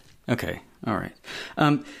bike. Okay, all right.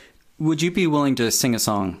 Would you be willing to sing a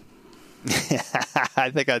song? I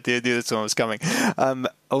think I did do this one was coming.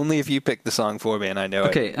 Only if you pick the song for me and I know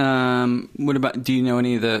it. Okay. What about? Do you know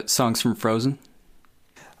any of the songs from Frozen?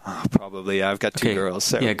 Oh, probably. Yeah, I've got two girls.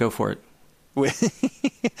 So. Yeah, go for it. No,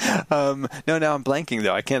 now I'm blanking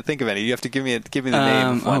though. I can't think of any. You have to give me the name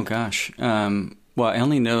of one. Oh gosh. Well, I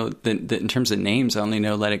only know that in terms of names, I only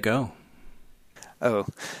know "Let It Go." Oh,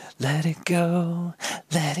 let it go,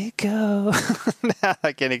 let it go.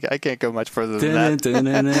 I can't go much further than that.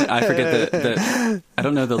 I forget the I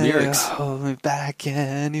don't know the lyrics. Don't hold me back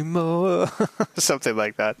anymore. Something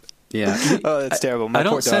like that. Yeah. Oh, that's terrible. My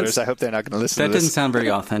poor daughters. I hope they're not going to listen to this. That didn't sound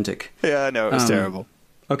very authentic. Yeah, I know. It was terrible.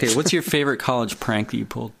 Okay, what's your favorite college prank that you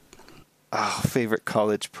pulled? Oh, favorite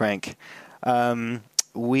college prank.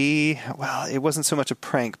 It wasn't so much a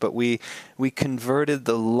prank, but we converted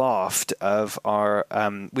the loft of our,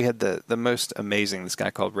 we had the most amazing, this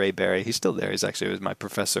guy called Ray Berry. He's still there. He was my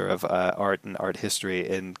professor of art and art history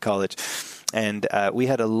in college. And we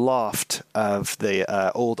had a loft of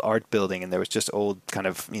the old art building, and there was just old kind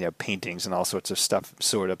of, paintings and all sorts of stuff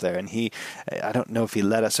stored up there. And I don't know if he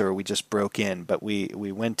let us or we just broke in, but we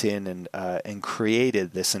went in and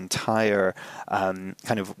created this entire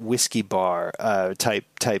kind of whiskey bar type.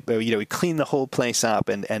 We cleaned the whole place up,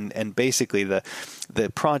 and basically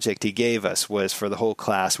the project he gave us was for the whole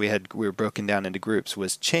class. We were broken down into groups.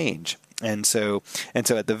 Was change. And so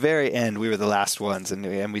at the very end, we were the last ones,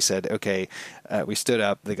 and we said, okay, we stood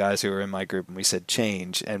up, the guys who were in my group, and we said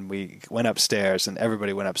change, and we went upstairs, and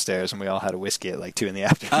everybody went upstairs, and we all had a whiskey at like 2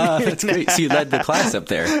 p.m. That's great. So you led the class up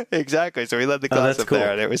there. Exactly. So we led the class up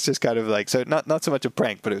there, and it was just kind of like, so not so much a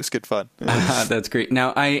prank, but it was good fun. That's great.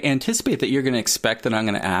 Now, I anticipate that you're going to expect that I'm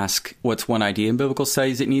going to ask what's one idea in biblical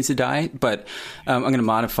studies that needs to die, but I'm going to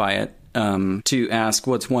modify it to ask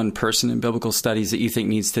what's one person in biblical studies that you think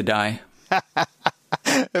needs to die. What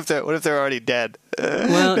if they're already dead?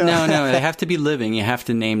 Well, no, they have to be living. You have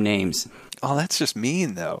to name names. Oh, that's just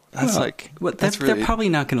mean, though. That's they're probably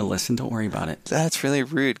not going to listen. Don't worry about it. That's really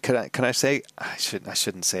rude. Can I say I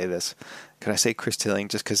shouldn't say this? Can I say Chris Tilling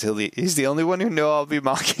just because he's the only one who know I'll be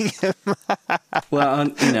mocking him? Well,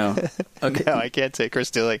 okay. No, I can't say Chris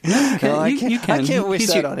Tilling. No, you can. I can't wish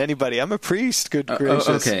that on anybody. I'm a priest. Good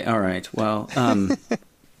gracious. Okay, all right. Well,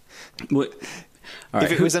 what? Right.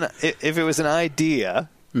 If it was an idea,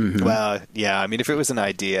 well, yeah. I mean, if it was an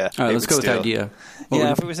idea, all right, let's go with idea.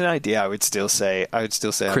 If it was an idea, I would still say Chris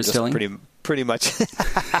I'm just Tilling? pretty much.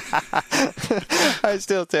 I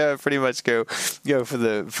still pretty much go for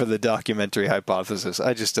the documentary hypothesis.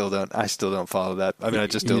 I still don't follow that. I mean, I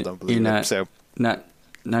just still don't believe it. So not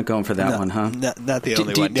Not going for that one, huh? Not the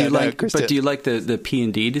only one. Do you like the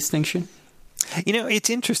P&D distinction? It's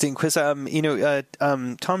interesting because, Tom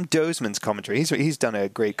Dozeman's commentary, he's done a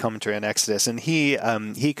great commentary on Exodus, and he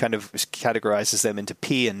kind of categorizes them into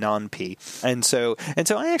P and non-P. And so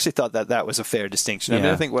I actually thought that was a fair distinction.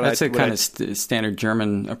 Yeah, I think that's a kind of standard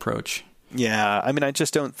German approach. Yeah, I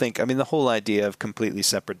just don't think, the whole idea of completely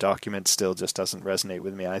separate documents still just doesn't resonate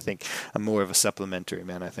with me. I think I'm more of a supplementary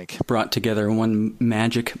man, I think. Brought together in one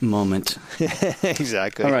magic moment.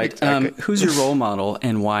 Exactly. All right. Exactly. Who's your role model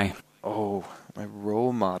and why? Oh, my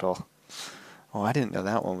role model. Oh, I didn't know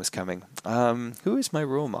that one was coming. Who is my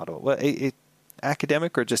role model? Well,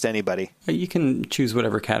 academic or just anybody? You can choose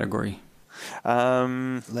whatever category.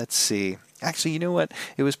 Let's see. Actually, you know what?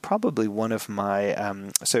 It was probably one of my...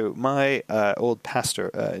 my old pastor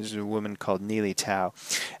is a woman called Neely Tao,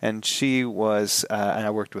 and she was... and I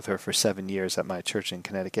worked with her for 7 years at my church in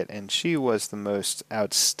Connecticut, and she was the most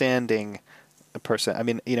outstanding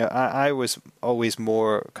person. I was always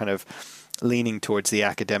more kind of leaning towards the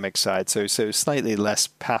academic side, so slightly less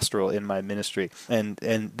pastoral in my ministry. And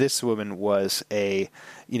this woman was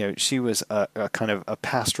she was a kind of a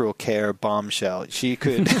pastoral care bombshell. She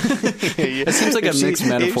could... It seems like a mixed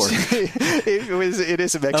metaphor. It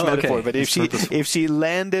is a mixed metaphor, okay. But if she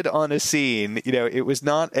landed on a scene, it was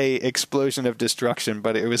not a explosion of destruction,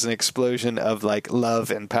 but it was an explosion of like love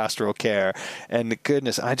and pastoral care. And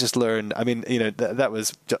goodness, I just learned, that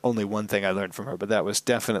was only one thing I learned from her, but that was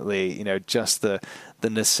definitely, just the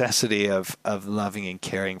necessity of loving and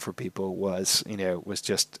caring for people was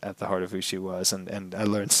just at the heart of who she was. And I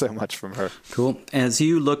learned so much from her. Cool. As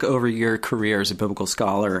you look over your career as a biblical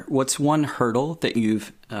scholar, what's one hurdle that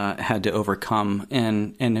you've had to overcome,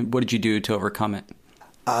 and what did you do to overcome it?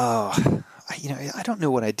 Oh, I don't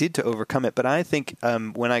know what I did to overcome it, but I think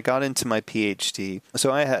when I got into my PhD,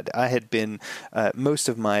 so I had been most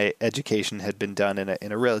of my education had been done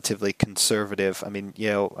in a relatively conservative.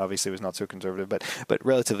 Yale obviously was not so conservative, but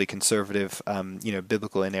relatively conservative,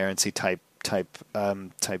 biblical inerrancy type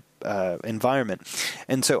environment.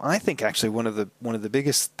 And so I think actually one of the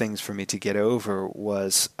biggest things for me to get over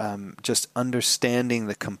was just understanding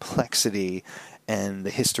the complexity and the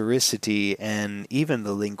historicity and even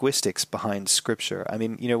the linguistics behind Scripture.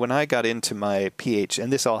 When I got into my PhD,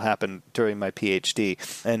 and this all happened during my PhD,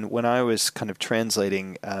 and when I was kind of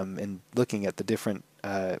translating and looking at the different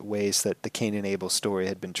ways that the Cain and Abel story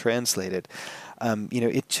had been translated,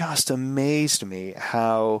 it just amazed me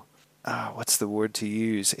how what's the word to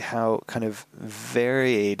use? How kind of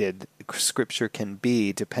varied Scripture can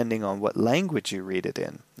be depending on what language you read it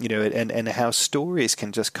in, and how stories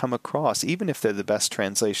can just come across, even if they're the best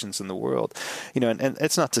translations in the world, and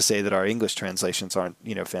it's not to say that our English translations aren't,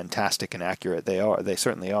 fantastic and accurate. They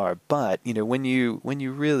certainly are. But, when you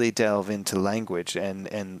really delve into language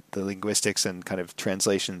and the linguistics and kind of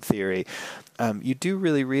translation theory, you do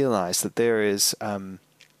really realize that there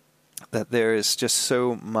is just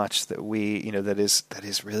so much that that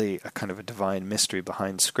is really a kind of a divine mystery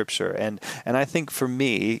behind Scripture, and I think for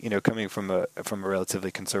me, coming from a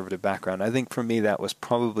relatively conservative background, I think for me that was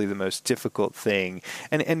probably the most difficult thing,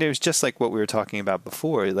 and it was just like what we were talking about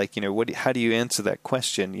before, like how do you answer that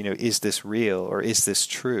question? Is this real or is this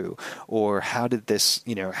true, or how did this?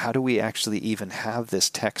 How do we actually even have this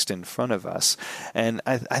text in front of us? And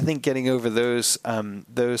I think getting over those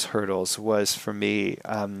hurdles was for me,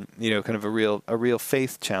 kind of a real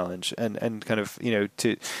faith challenge, and kind of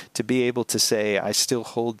to be able to say I still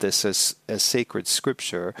hold this as sacred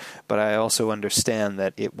Scripture, but I also understand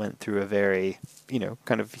that it went through a very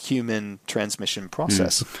kind of human transmission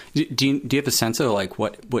process. Do you have a sense of like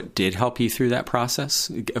what did help you through that process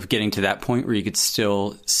of getting to that point where you could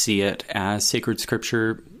still see it as sacred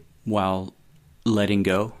Scripture while letting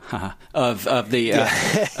go of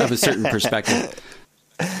a certain perspective?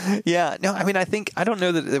 Yeah, no, I think I don't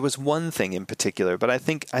know that there was one thing in particular, but I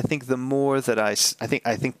think the more that I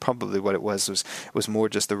think probably what it was more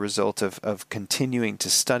just the result of continuing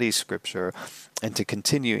to study Scripture and to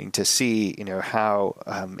continuing to see how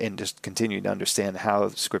and just continuing to understand how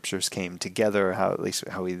Scriptures came together, how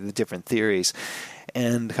the different theories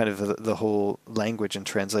and kind of the whole language and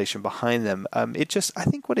translation behind them. I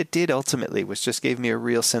think what it did ultimately was just gave me a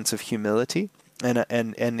real sense of humility.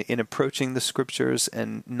 And in approaching the Scriptures,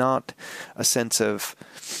 and not a sense of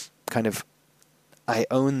kind of I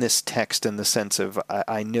own this text in the sense of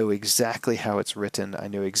I know exactly how it's written, I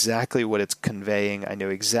know exactly what it's conveying, I know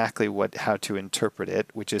exactly how to interpret it,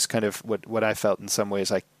 which is kind of what I felt in some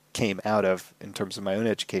ways I came out of in terms of my own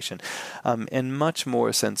education, and much more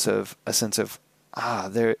a sense of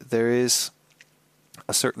there is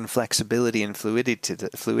a certain flexibility and fluidity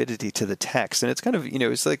to the text. And it's kind of,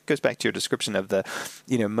 it's like, goes back to your description of the,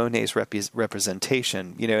 Monet's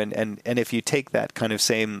representation, and if you take that kind of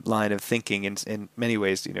same line of thinking in many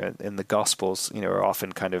ways, in the Gospels, are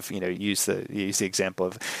often kind of, use the example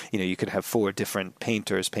of, you could have 4 different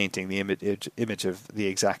painters painting the image of the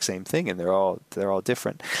exact same thing, and they're all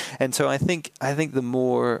different. And so I think the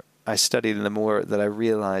more I studied and the more that I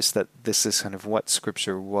realized that this is kind of what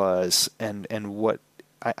Scripture was, and what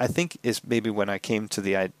I think is maybe when I came to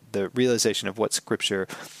the realization of what Scripture,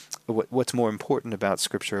 what's more important about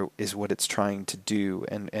Scripture is what it's trying to do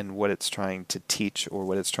and what it's trying to teach, or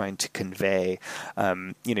what it's trying to convey.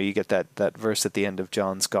 You get that verse at the end of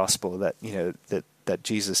John's Gospel that that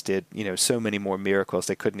Jesus did, so many more miracles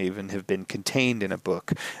they couldn't even have been contained in a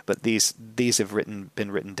book, but these have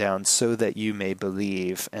been written down so that you may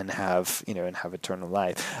believe and have eternal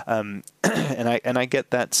life. And I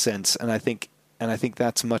get that sense, and I think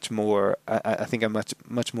that's much more. I think I'm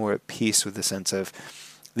much more at peace with the sense of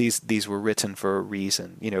these were written for a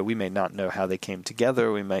reason. We may not know how they came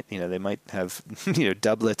together. We might, they might have,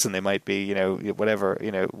 doublets, and they might be,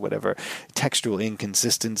 whatever textual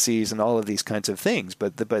inconsistencies and all of these kinds of things.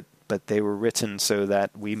 But they were written so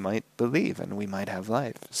that we might believe and we might have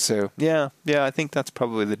life. So yeah, I think that's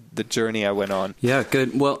probably the journey I went on. Yeah,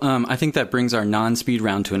 good. Well, I think that brings our non-speed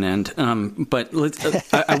round to an end. But let's.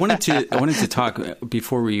 I wanted to talk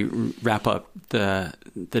before we wrap up the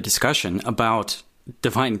discussion about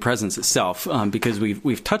divine presence itself, because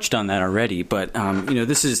we've touched on that already. But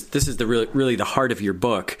this is really the heart of your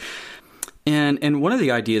book. And one of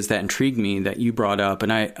the ideas that intrigued me that you brought up,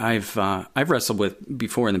 and I've wrestled with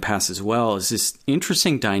before in the past as well, is this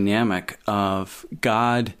interesting dynamic of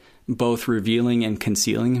God both revealing and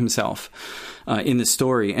concealing himself in the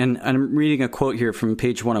story. And I'm reading a quote here from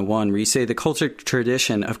page 101 where you say, the cultic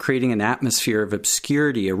tradition of creating an atmosphere of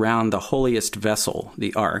obscurity around the holiest vessel,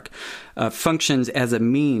 the ark, functions as a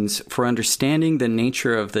means for understanding the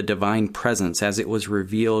nature of the divine presence as it was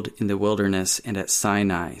revealed in the wilderness and at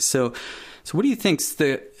Sinai. So what do you think's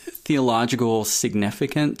the theological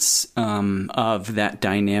significance of that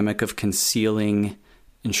dynamic of concealing,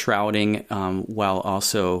 enshrouding, while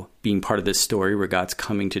also being part of this story where God's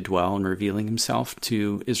coming to dwell and revealing himself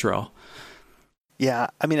to Israel? Yeah,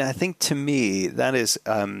 I mean, I think to me that is,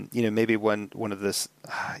 maybe one of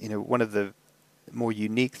the more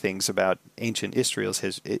unique things about ancient Israel's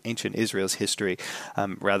history,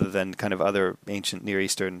 rather than kind of other ancient Near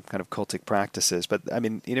Eastern kind of cultic practices. But I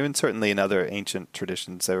mean, and certainly in other ancient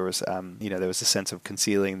traditions, there was a sense of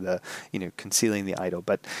concealing the idol,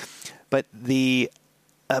 but the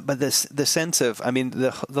sense of, I mean,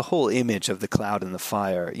 the whole image of the cloud and the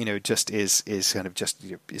fire, just is kind of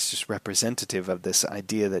it's just representative of this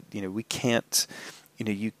idea that, we can't,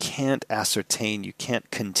 you can't ascertain, you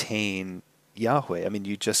can't contain Yahweh. I mean,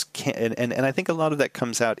 you just can't. And I think a lot of that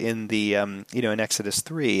comes out in the, in Exodus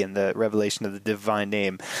 3 and the revelation of the divine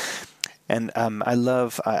name. And I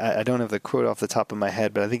don't have the quote off the top of my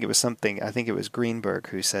head, but I think it was Greenberg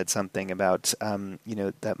who said something about,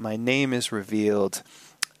 that my name is revealed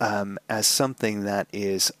as something that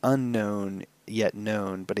is unknown yet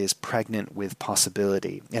known, but is pregnant with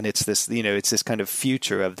possibility. And it's this, it's this kind of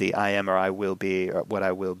future of the I am or I will be or what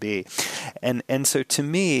I will be. And so to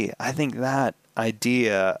me, I think that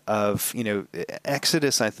idea of,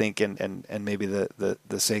 Exodus, I think, and maybe the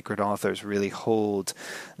sacred authors really hold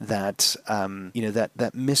that,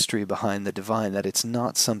 that mystery behind the divine, that it's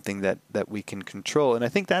not something that we can control. And I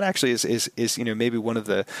think that actually is maybe one of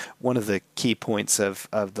the key points of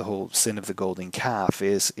the whole sin of the golden calf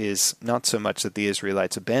is not so much that the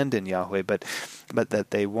Israelites abandon Yahweh, but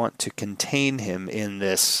that they want to contain him in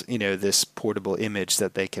this, this portable image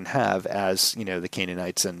that they can have, as, the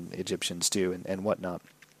Canaanites and Egyptians do and whatnot.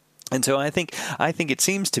 And so I think it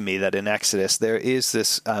seems to me that in Exodus there is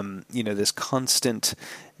this, this constant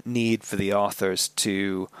need for the authors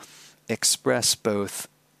to express both,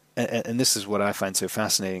 and this is what I find so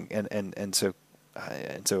fascinating and so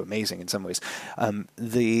amazing in some ways,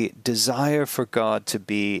 the desire for God to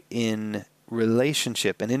be in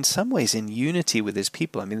relationship and in some ways in unity with his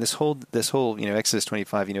people. I mean, this whole Exodus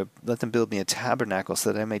 25, let them build me a tabernacle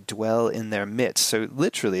so that I may dwell in their midst. So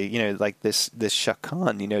literally, like this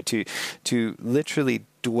shakan, to literally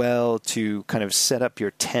dwell, to kind of set up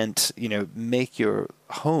your tent, make your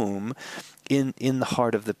home in the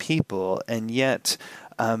heart of the people. And yet,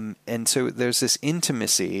 and so there's this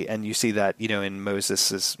intimacy, and you see that, in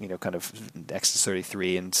Moses' kind of Exodus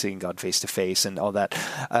 33 and seeing God face to face and all that.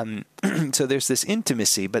 So there's this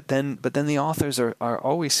intimacy, but then the authors are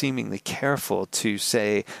always seemingly careful to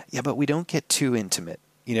say, yeah, but we don't get too intimate.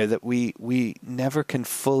 that we never can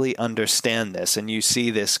fully understand this. And you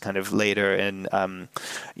see this kind of later in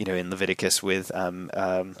in Leviticus with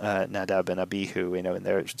Nadab and Abihu, and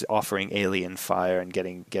they're offering alien fire and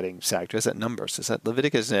getting sacked. Is that Numbers? Is that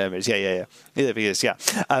Leviticus? Yeah. Leviticus, yeah.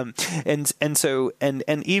 And so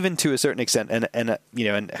even to a certain extent, and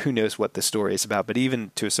who knows what the story is about, but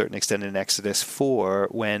even to a certain extent in Exodus 4,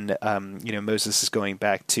 when Moses is going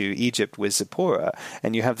back to Egypt with Zipporah,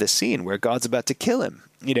 and you have this scene where God's about to kill him.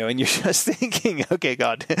 And you're just thinking, okay,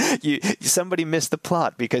 God, somebody missed the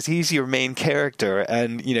plot because he's your main character,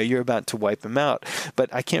 and you're about to wipe him out.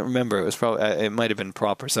 But I can't remember. It was probably it might have been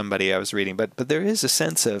Prop or somebody I was reading. But there is a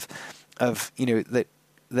sense of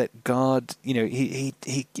that God, he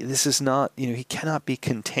this is not, he cannot be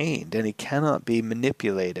contained and he cannot be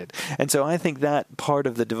manipulated. And so I think that part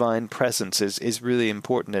of the divine presence is really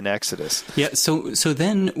important in Exodus. Yeah. So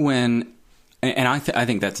then when, and I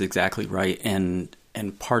think that's exactly right. And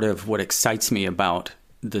part of what excites me about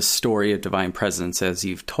the story of divine presence as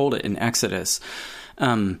you've told it in Exodus,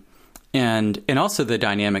 and also the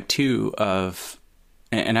dynamic too of,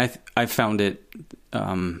 and I found it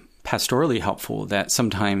pastorally helpful that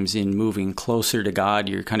sometimes in moving closer to God,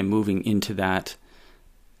 you're kind of moving into that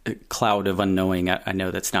cloud of unknowing. I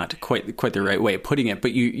know that's not quite the right way of putting it,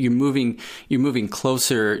 but you're moving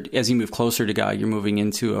closer. As you move closer to God, you're moving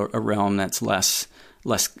into a realm that's less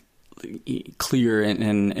clear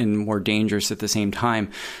and more dangerous at the same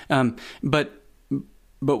time. But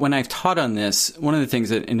when I've taught on this, one of the things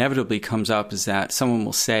that inevitably comes up is that someone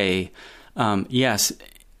will say, yes,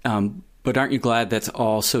 but aren't you glad that's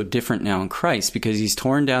all so different now in Christ? Because he's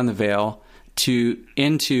torn down the veil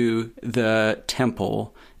into the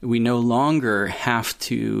temple. We no longer have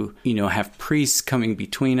to, have priests coming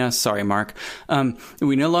between us. Sorry, Mark.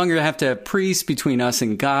 We no longer have to have priests between us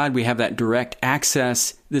and God. We have that direct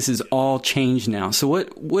access. This is all changed now. So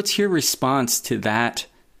what's your response to that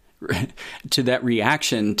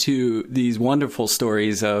reaction to these wonderful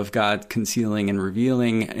stories of God concealing and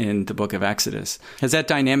revealing in the book of Exodus? Has that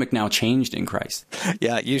dynamic now changed in Christ?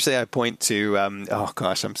 Yeah, usually I point to, I'm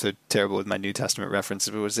so terrible with my New Testament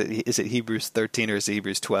references. Is it Hebrews 13 or is it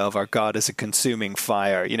Hebrews 12? Our God is a consuming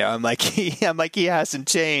fire. I'm like, he hasn't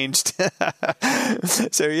changed.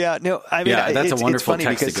 So yeah, no, I mean, yeah, that's a wonderful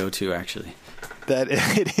text to go to, actually. That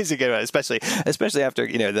it is a good one, especially after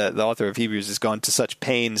the author of Hebrews has gone to such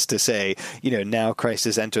pains to say now Christ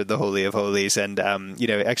has entered the Holy of Holies, and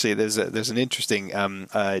actually there's an interesting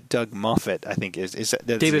Doug Moffat, I think is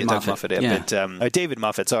David Moffat, David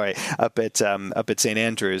Moffat, sorry, up at St.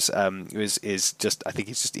 Andrews, is just, I think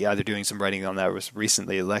he's just either doing some writing on that or was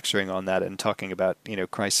recently lecturing on that and talking about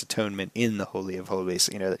Christ's atonement in the Holy of Holies,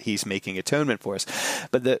 that he's making atonement for us,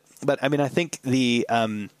 but I mean I think the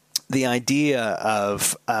idea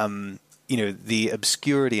of the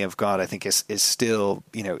obscurity of God, I think is still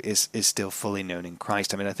is still fully known in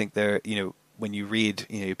Christ. I mean, I think there when you read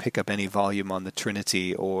you pick up any volume on the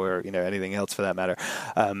Trinity or anything else for that matter,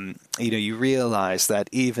 you realize that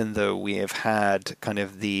even though we have had kind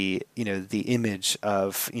of the image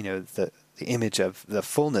of the image of the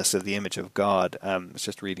fullness of the image of God. I was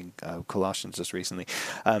just reading Colossians just recently,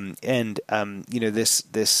 this.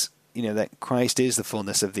 That Christ is the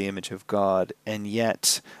fullness of the image of God, and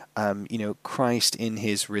yet, Christ in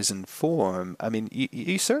his risen form. I mean,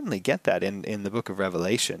 you certainly get that in the book of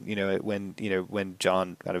Revelation. When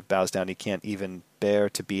John kind of bows down, he can't even bear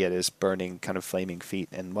to be at his burning kind of flaming feet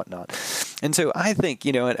and whatnot. And so I think,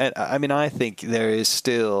 I think there's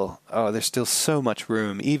still so much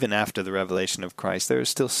room, even after the revelation of Christ, there is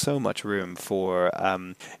still so much room for,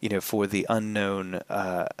 for the unknown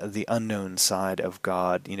side of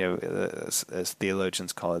God, as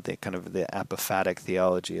theologians call it, the kind of the apophatic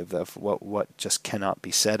theology of what just cannot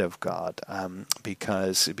be said of God,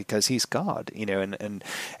 because he's God, and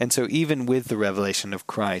so even with the revelation of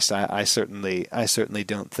Christ, I certainly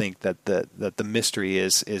don't think that the mystery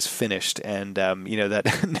is finished, and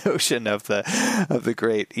that notion of the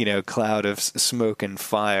great cloud of smoke and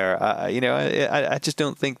fire, I just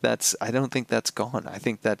don't think that's gone. I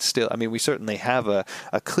think that's still. I mean, we certainly have a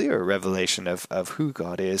clear revelation of who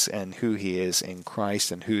God is and who He is in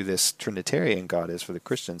Christ and who this Trinitarian God is for the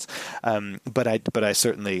Christians. But I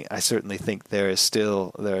certainly think there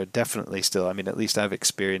are definitely still. I mean, at least I've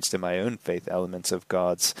experienced in my own faith elements of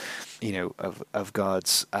God's, of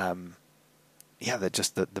God's, the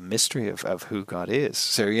mystery of who God is.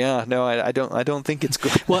 So yeah, no, I don't think it's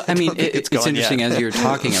good. Well, I mean, it's interesting yet. As you were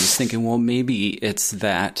talking, I was thinking, well, maybe it's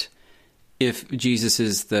that if Jesus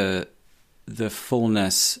is the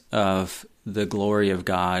fullness of the glory of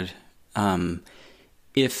God,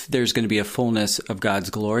 if there's going to be a fullness of God's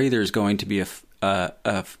glory, there's going to be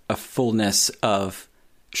a fullness of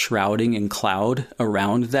shrouding and cloud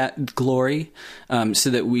around that glory, so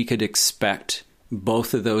that we could expect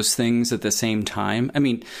both of those things at the same time. I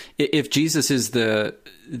mean, if Jesus is the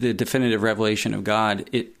definitive revelation of God,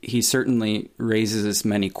 he certainly raises as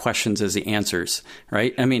many questions as he answers,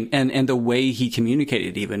 right? I mean, and the way he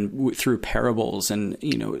communicated, even through parables, and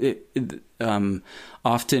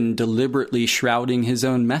often deliberately shrouding his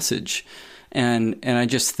own message, and I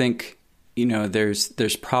just think,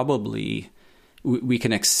 there's probably, we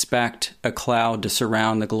can expect a cloud to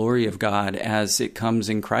surround the glory of God as it comes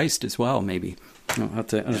in Christ as well. Maybe I'll have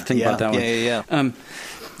to think about that one. Yeah.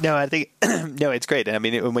 No, I think no, it's great. And I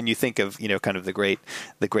mean, when you think of kind of the great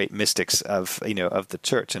mystics of of the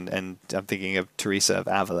church, and I'm thinking of Teresa of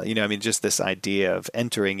Avila. I mean, just this idea of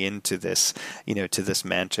entering into this to this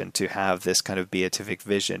mansion, to have this kind of beatific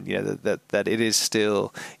vision. That it is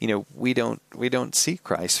still we don't see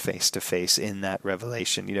Christ face to face in that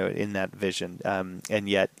revelation. In that vision, and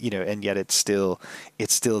yet it's still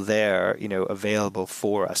there. Available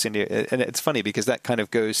for us. And it's funny because that kind of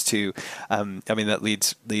goes to that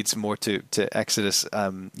leads more to Exodus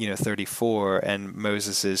 34 and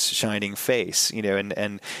Moses's shining face,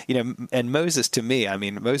 and Moses to me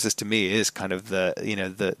is kind of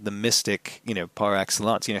the mystic par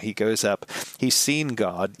excellence. He goes up, he's seen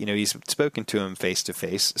God, he's spoken to him face to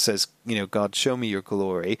face, says, God, show me your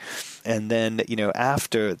glory, and then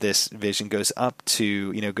after this vision goes up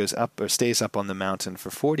or stays up on the mountain for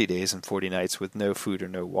 40 days and 40 nights with no food or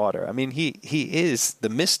no water. I mean, he is the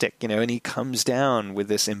mystic, and he comes down with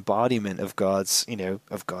this embodiment of God's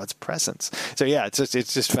presence. So yeah, it's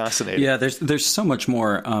just fascinating. Yeah, there's so much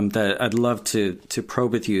more that I'd love to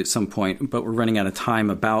probe with you at some point, but we're running out of time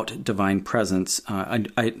about divine presence.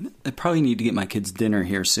 I probably need to get my kids dinner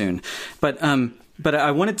here soon, but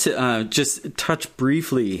I wanted to just touch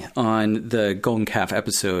briefly on the Golden Calf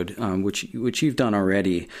episode, which you've done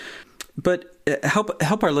already. But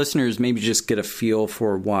help our listeners maybe just get a feel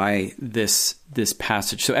for why this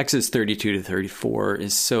passage, so Exodus 32 to 34,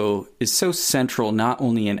 is so central, not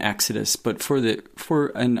only in Exodus, but for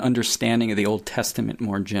an understanding of the Old Testament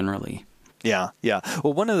more generally. Yeah.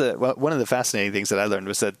 Well, one of the fascinating things that I learned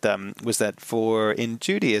was that for in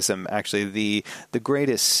Judaism, actually the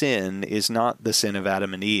greatest sin is not the sin of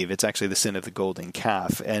Adam and Eve; it's actually the sin of the golden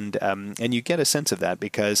calf, and you get a sense of that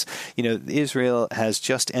because Israel has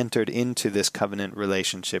just entered into this covenant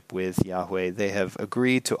relationship with Yahweh. They have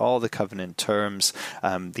agreed to all the covenant terms,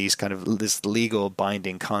 this legal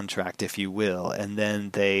binding contract, if you will, and then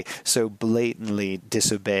they so blatantly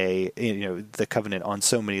disobey the covenant on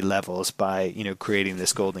so many levels by creating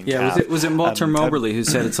this golden calf. Was it Walter Moberly who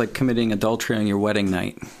said it's like committing adultery on your wedding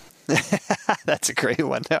night? That's a great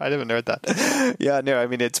one. No, I haven't heard that. Yeah, no, I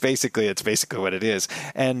mean it's basically what it is,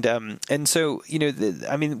 and so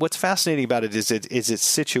what's fascinating about it is it's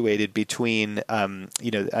situated between and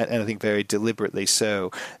I think very deliberately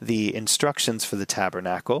so, the instructions for the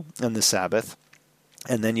tabernacle and the Sabbath.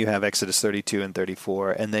 And then you have Exodus 32 and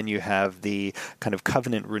 34, and then you have the kind of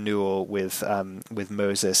covenant renewal with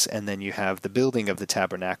Moses, and then you have the building of the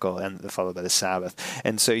tabernacle, and followed by the Sabbath.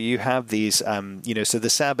 And so you have these, so the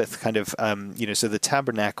Sabbath kind of, so the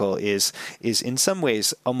tabernacle is in some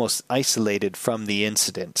ways almost isolated from the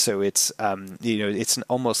incident. So it's, it's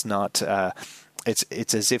almost not.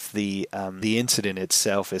 It's as if the incident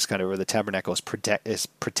itself is kind of, or the tabernacle is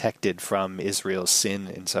protected from Israel's sin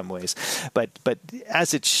in some ways, but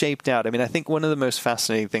as it's shaped out, I mean, I think one of the most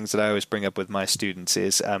fascinating things that I always bring up with my students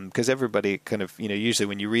is because everybody kind of usually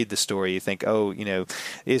when you read the story you think, the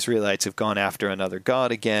Israelites have gone after another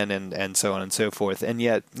god again, and so on and so forth, and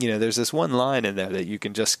yet there's this one line in there that you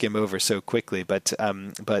can just skim over so quickly, but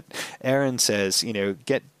Aaron says,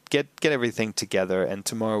 Get everything together, and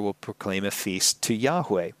tomorrow we'll proclaim a feast to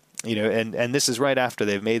Yahweh. And this is right after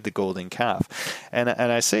they've made the golden calf. And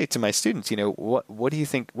I say to my students, what do you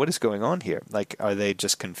think? What is going on here? Like, are they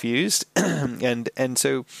just confused? and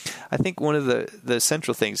so, I think one of the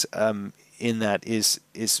central things in that is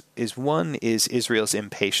Israel's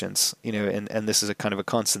impatience, and this is a kind of a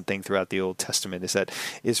constant thing throughout the Old Testament, is that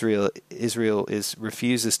Israel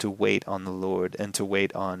refuses to wait on the Lord and to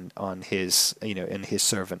wait on his and his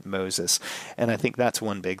servant Moses, and I think that's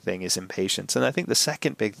one big thing, is impatience. And I think the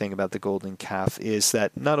second big thing about the golden calf is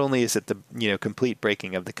that not only is it the complete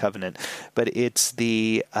breaking of the covenant, but it's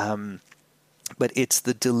the but it's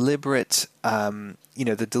the deliberate, and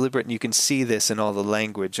you can see this in all the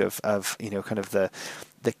language of kind of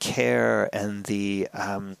the care and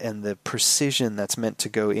the precision that's meant to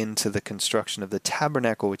go into the construction of the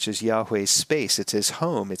tabernacle, which is Yahweh's space. It's his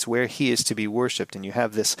home. It's where he is to be worshipped. And you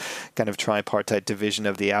have this kind of tripartite division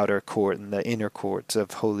of the outer court and the inner court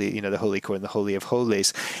of holy, the holy court and the holy of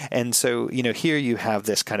holies. And so, here you have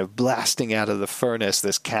this kind of blasting out of the furnace,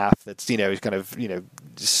 this calf that's, kind of,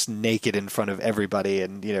 just naked in front of everybody,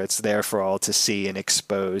 and it's there for all to see and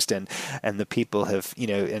exposed, and the people have,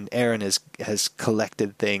 and Aaron has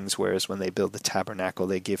collected things, whereas when they build the tabernacle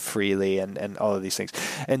they give freely, and all of these things.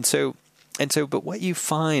 And so but what you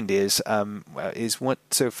find is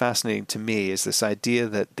what's so fascinating to me is this idea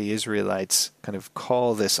that the Israelites kind of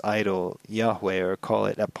call this idol Yahweh, or call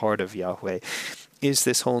it a part of Yahweh, is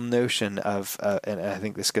this whole notion of, and I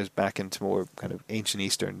think this goes back into more kind of ancient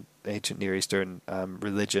Near Eastern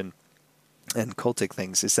religion and cultic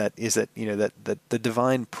things, is that that the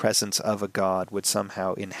divine presence of a god would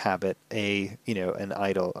somehow inhabit an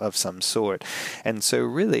idol of some sort. And so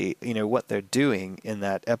really, what they're doing in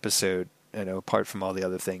that episode, apart from all the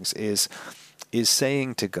other things, is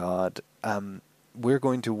saying to God, we're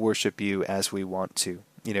going to worship you as we want to.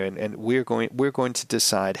 And we're going to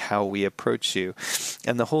decide how we approach you.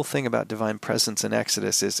 And the whole thing about divine presence in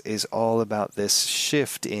Exodus is all about this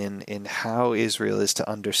shift in how Israel is to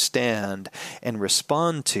understand and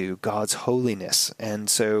respond to God's holiness.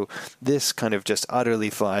 And so this kind of just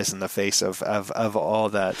utterly flies in the face of all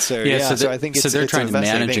that. So so I think they're trying to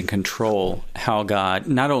manage and control how God,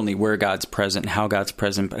 not only where God's present, how God's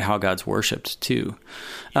present, but how God's worshipped too.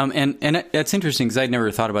 And that's interesting, because I'd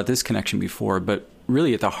never thought about this connection before, but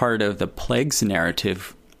really at the heart of the plagues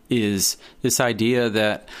narrative is this idea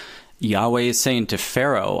that Yahweh is saying to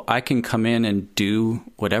Pharaoh, I can come in and do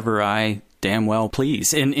whatever I damn well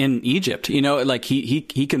please in Egypt. Like he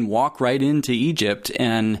can walk right into Egypt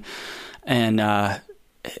and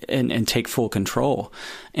take full control,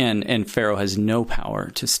 and Pharaoh has no power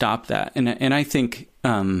to stop that. And I think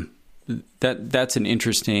that's an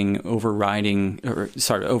interesting overarching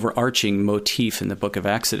motif in the book of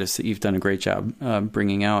Exodus that you've done a great job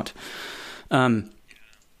bringing out.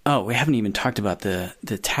 We haven't even talked about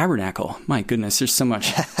the tabernacle. My goodness, there's so much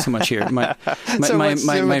here. My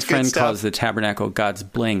friend calls the tabernacle God's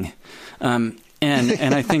bling. And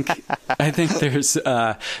I think there's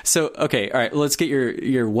okay, all right, let's get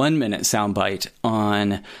your 1 minute soundbite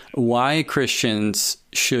on why Christians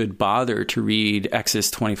should bother to read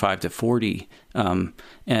Exodus 25 to 40, and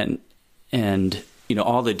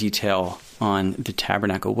all the detail on the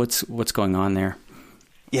tabernacle. What's going on there?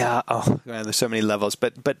 Yeah. Oh, there's so many levels,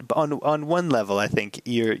 but on one level, I think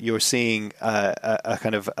you're seeing a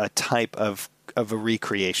kind of a type of a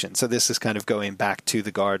recreation. So this is kind of going back to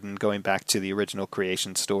the garden, going back to the original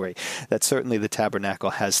creation story. That certainly the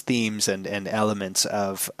tabernacle has themes and elements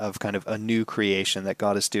of kind of a new creation, that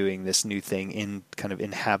God is doing this new thing in kind of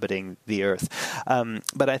inhabiting the earth.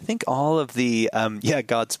 But I think all of the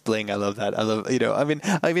God's bling. I love that. I love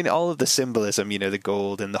I mean all of the symbolism. The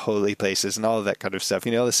gold and the holy places and all of that kind of stuff.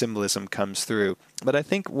 All the symbolism comes through. But I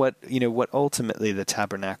think what ultimately the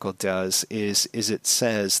tabernacle does is it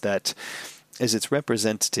says that, as its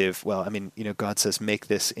representative, God says, make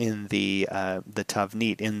this in the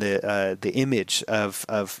tavnit, in the image of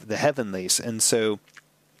the heavenlies. And so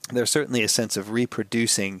there's certainly a sense of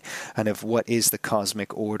reproducing kind of what is the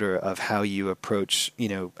cosmic order of how you approach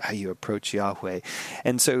Yahweh.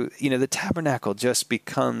 And so, the tabernacle just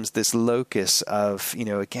becomes this locus of,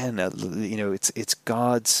 it's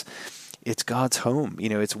God's home.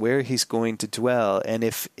 It's where he's going to dwell. And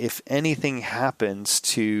if anything happens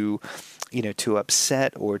to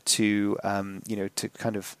upset or to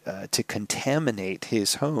kind of to contaminate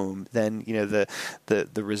his home, then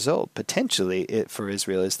the result potentially for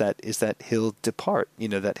Israel is that he'll depart,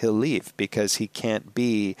 that he'll leave, because he can't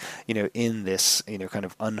be in this kind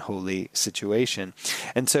of unholy situation.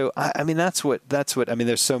 And so that's what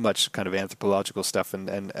there's so much kind of anthropological stuff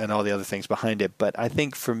and all the other things behind it, but I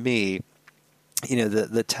think for me,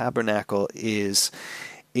 the tabernacle is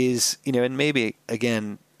and maybe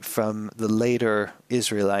again from the later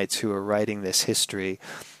Israelites who are writing this history,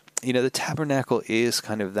 the tabernacle is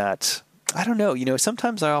kind of that. I don't know.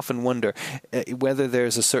 Sometimes I often wonder whether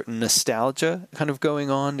there's a certain nostalgia kind of going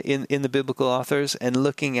on in the biblical authors, and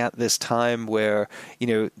looking at this time where,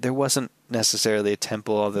 there wasn't necessarily a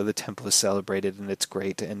temple, although the temple is celebrated and it's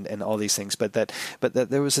great and all these things, but that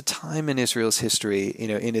there was a time in Israel's history,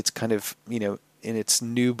 in its kind of, its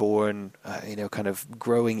newborn, kind of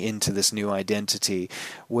growing into this new identity,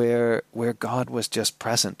 where God was just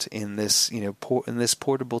present in this, in this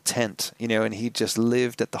portable tent, and he just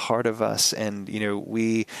lived at the heart of us, and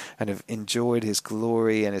we kind of enjoyed his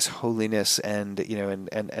glory and his holiness, and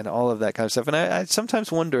and all of that kind of stuff. And I sometimes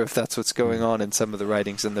wonder if that's what's going on in some of the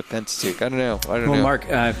writings in the Pentateuch. I don't know. Well, Mark,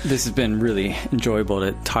 this has been really enjoyable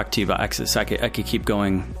to talk to you about Exodus. I could keep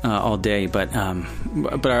going all day, but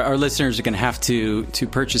our listeners are going to have to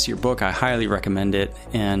purchase your book. I highly recommend it,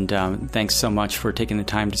 and thanks so much for taking the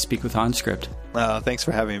time to speak with OnScript. Thanks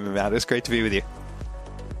for having me, Matt. It's great to be with you.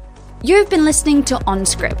 You've been listening to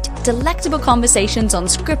OnScript, delectable conversations on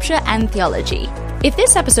scripture and theology. If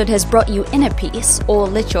this episode has brought you inner peace or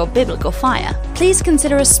lit your biblical fire, please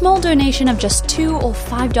consider a small donation of just $2 or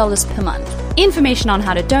 $5 per month. Information on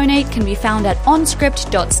how to donate can be found at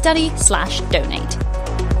onscript.study/donate.